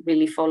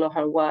really follow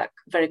her work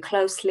very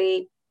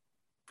closely.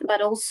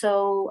 But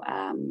also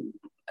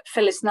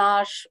Phyllis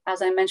Nash,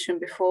 as I mentioned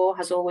before,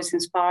 has always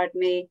inspired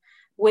me.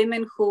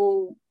 Women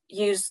who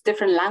use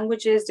different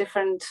languages,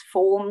 different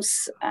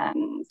forms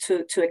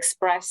to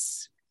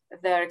express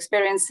their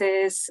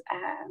experiences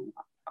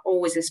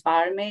always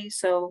inspire me.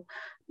 So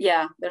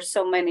yeah, there's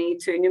so many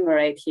to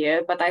enumerate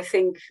here, but I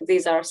think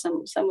these are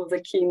some of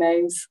the key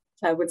names,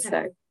 I would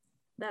say.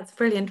 That's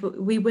brilliant.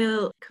 We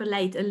will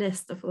collate a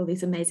list of all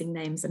these amazing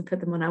names and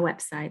put them on our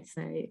website.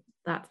 So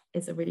that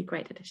is a really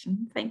great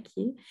addition. Thank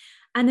you.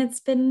 And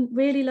it's been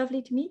really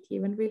lovely to meet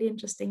you and really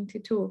interesting to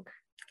talk.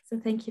 So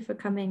thank you for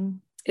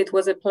coming. It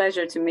was a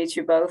pleasure to meet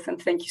you both,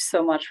 and thank you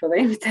so much for the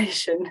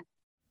invitation.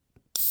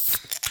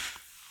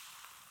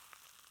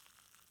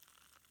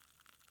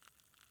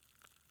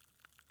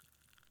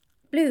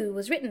 Blue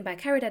was written by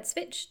Caridad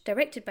Svich,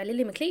 directed by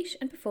Lily McLeish,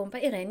 and performed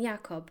by Irene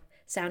Jacob.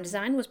 Sound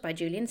design was by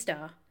Julian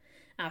Starr.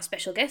 Our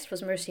special guest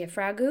was Marcia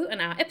Fragu,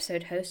 and our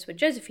episode hosts were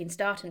Josephine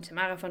Start and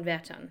Tamara von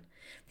Wertan.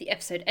 The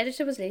episode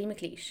editor was Lily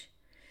McLeish.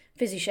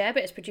 Fizzy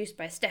Sherbet is produced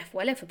by Steph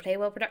Weller for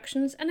Playwell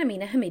Productions and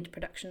Amina Hamid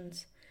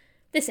Productions.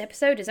 This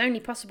episode is only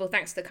possible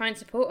thanks to the kind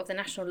support of the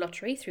National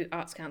Lottery through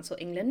Arts Council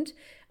England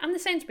and the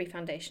Sainsbury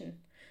Foundation.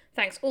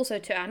 Thanks also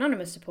to our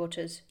anonymous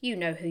supporters. You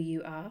know who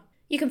you are.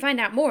 You can find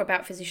out more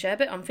about Fizzy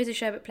Sherbet on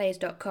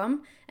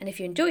fizzysherbetplays.com, and if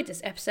you enjoyed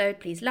this episode,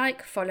 please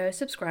like, follow,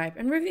 subscribe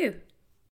and review.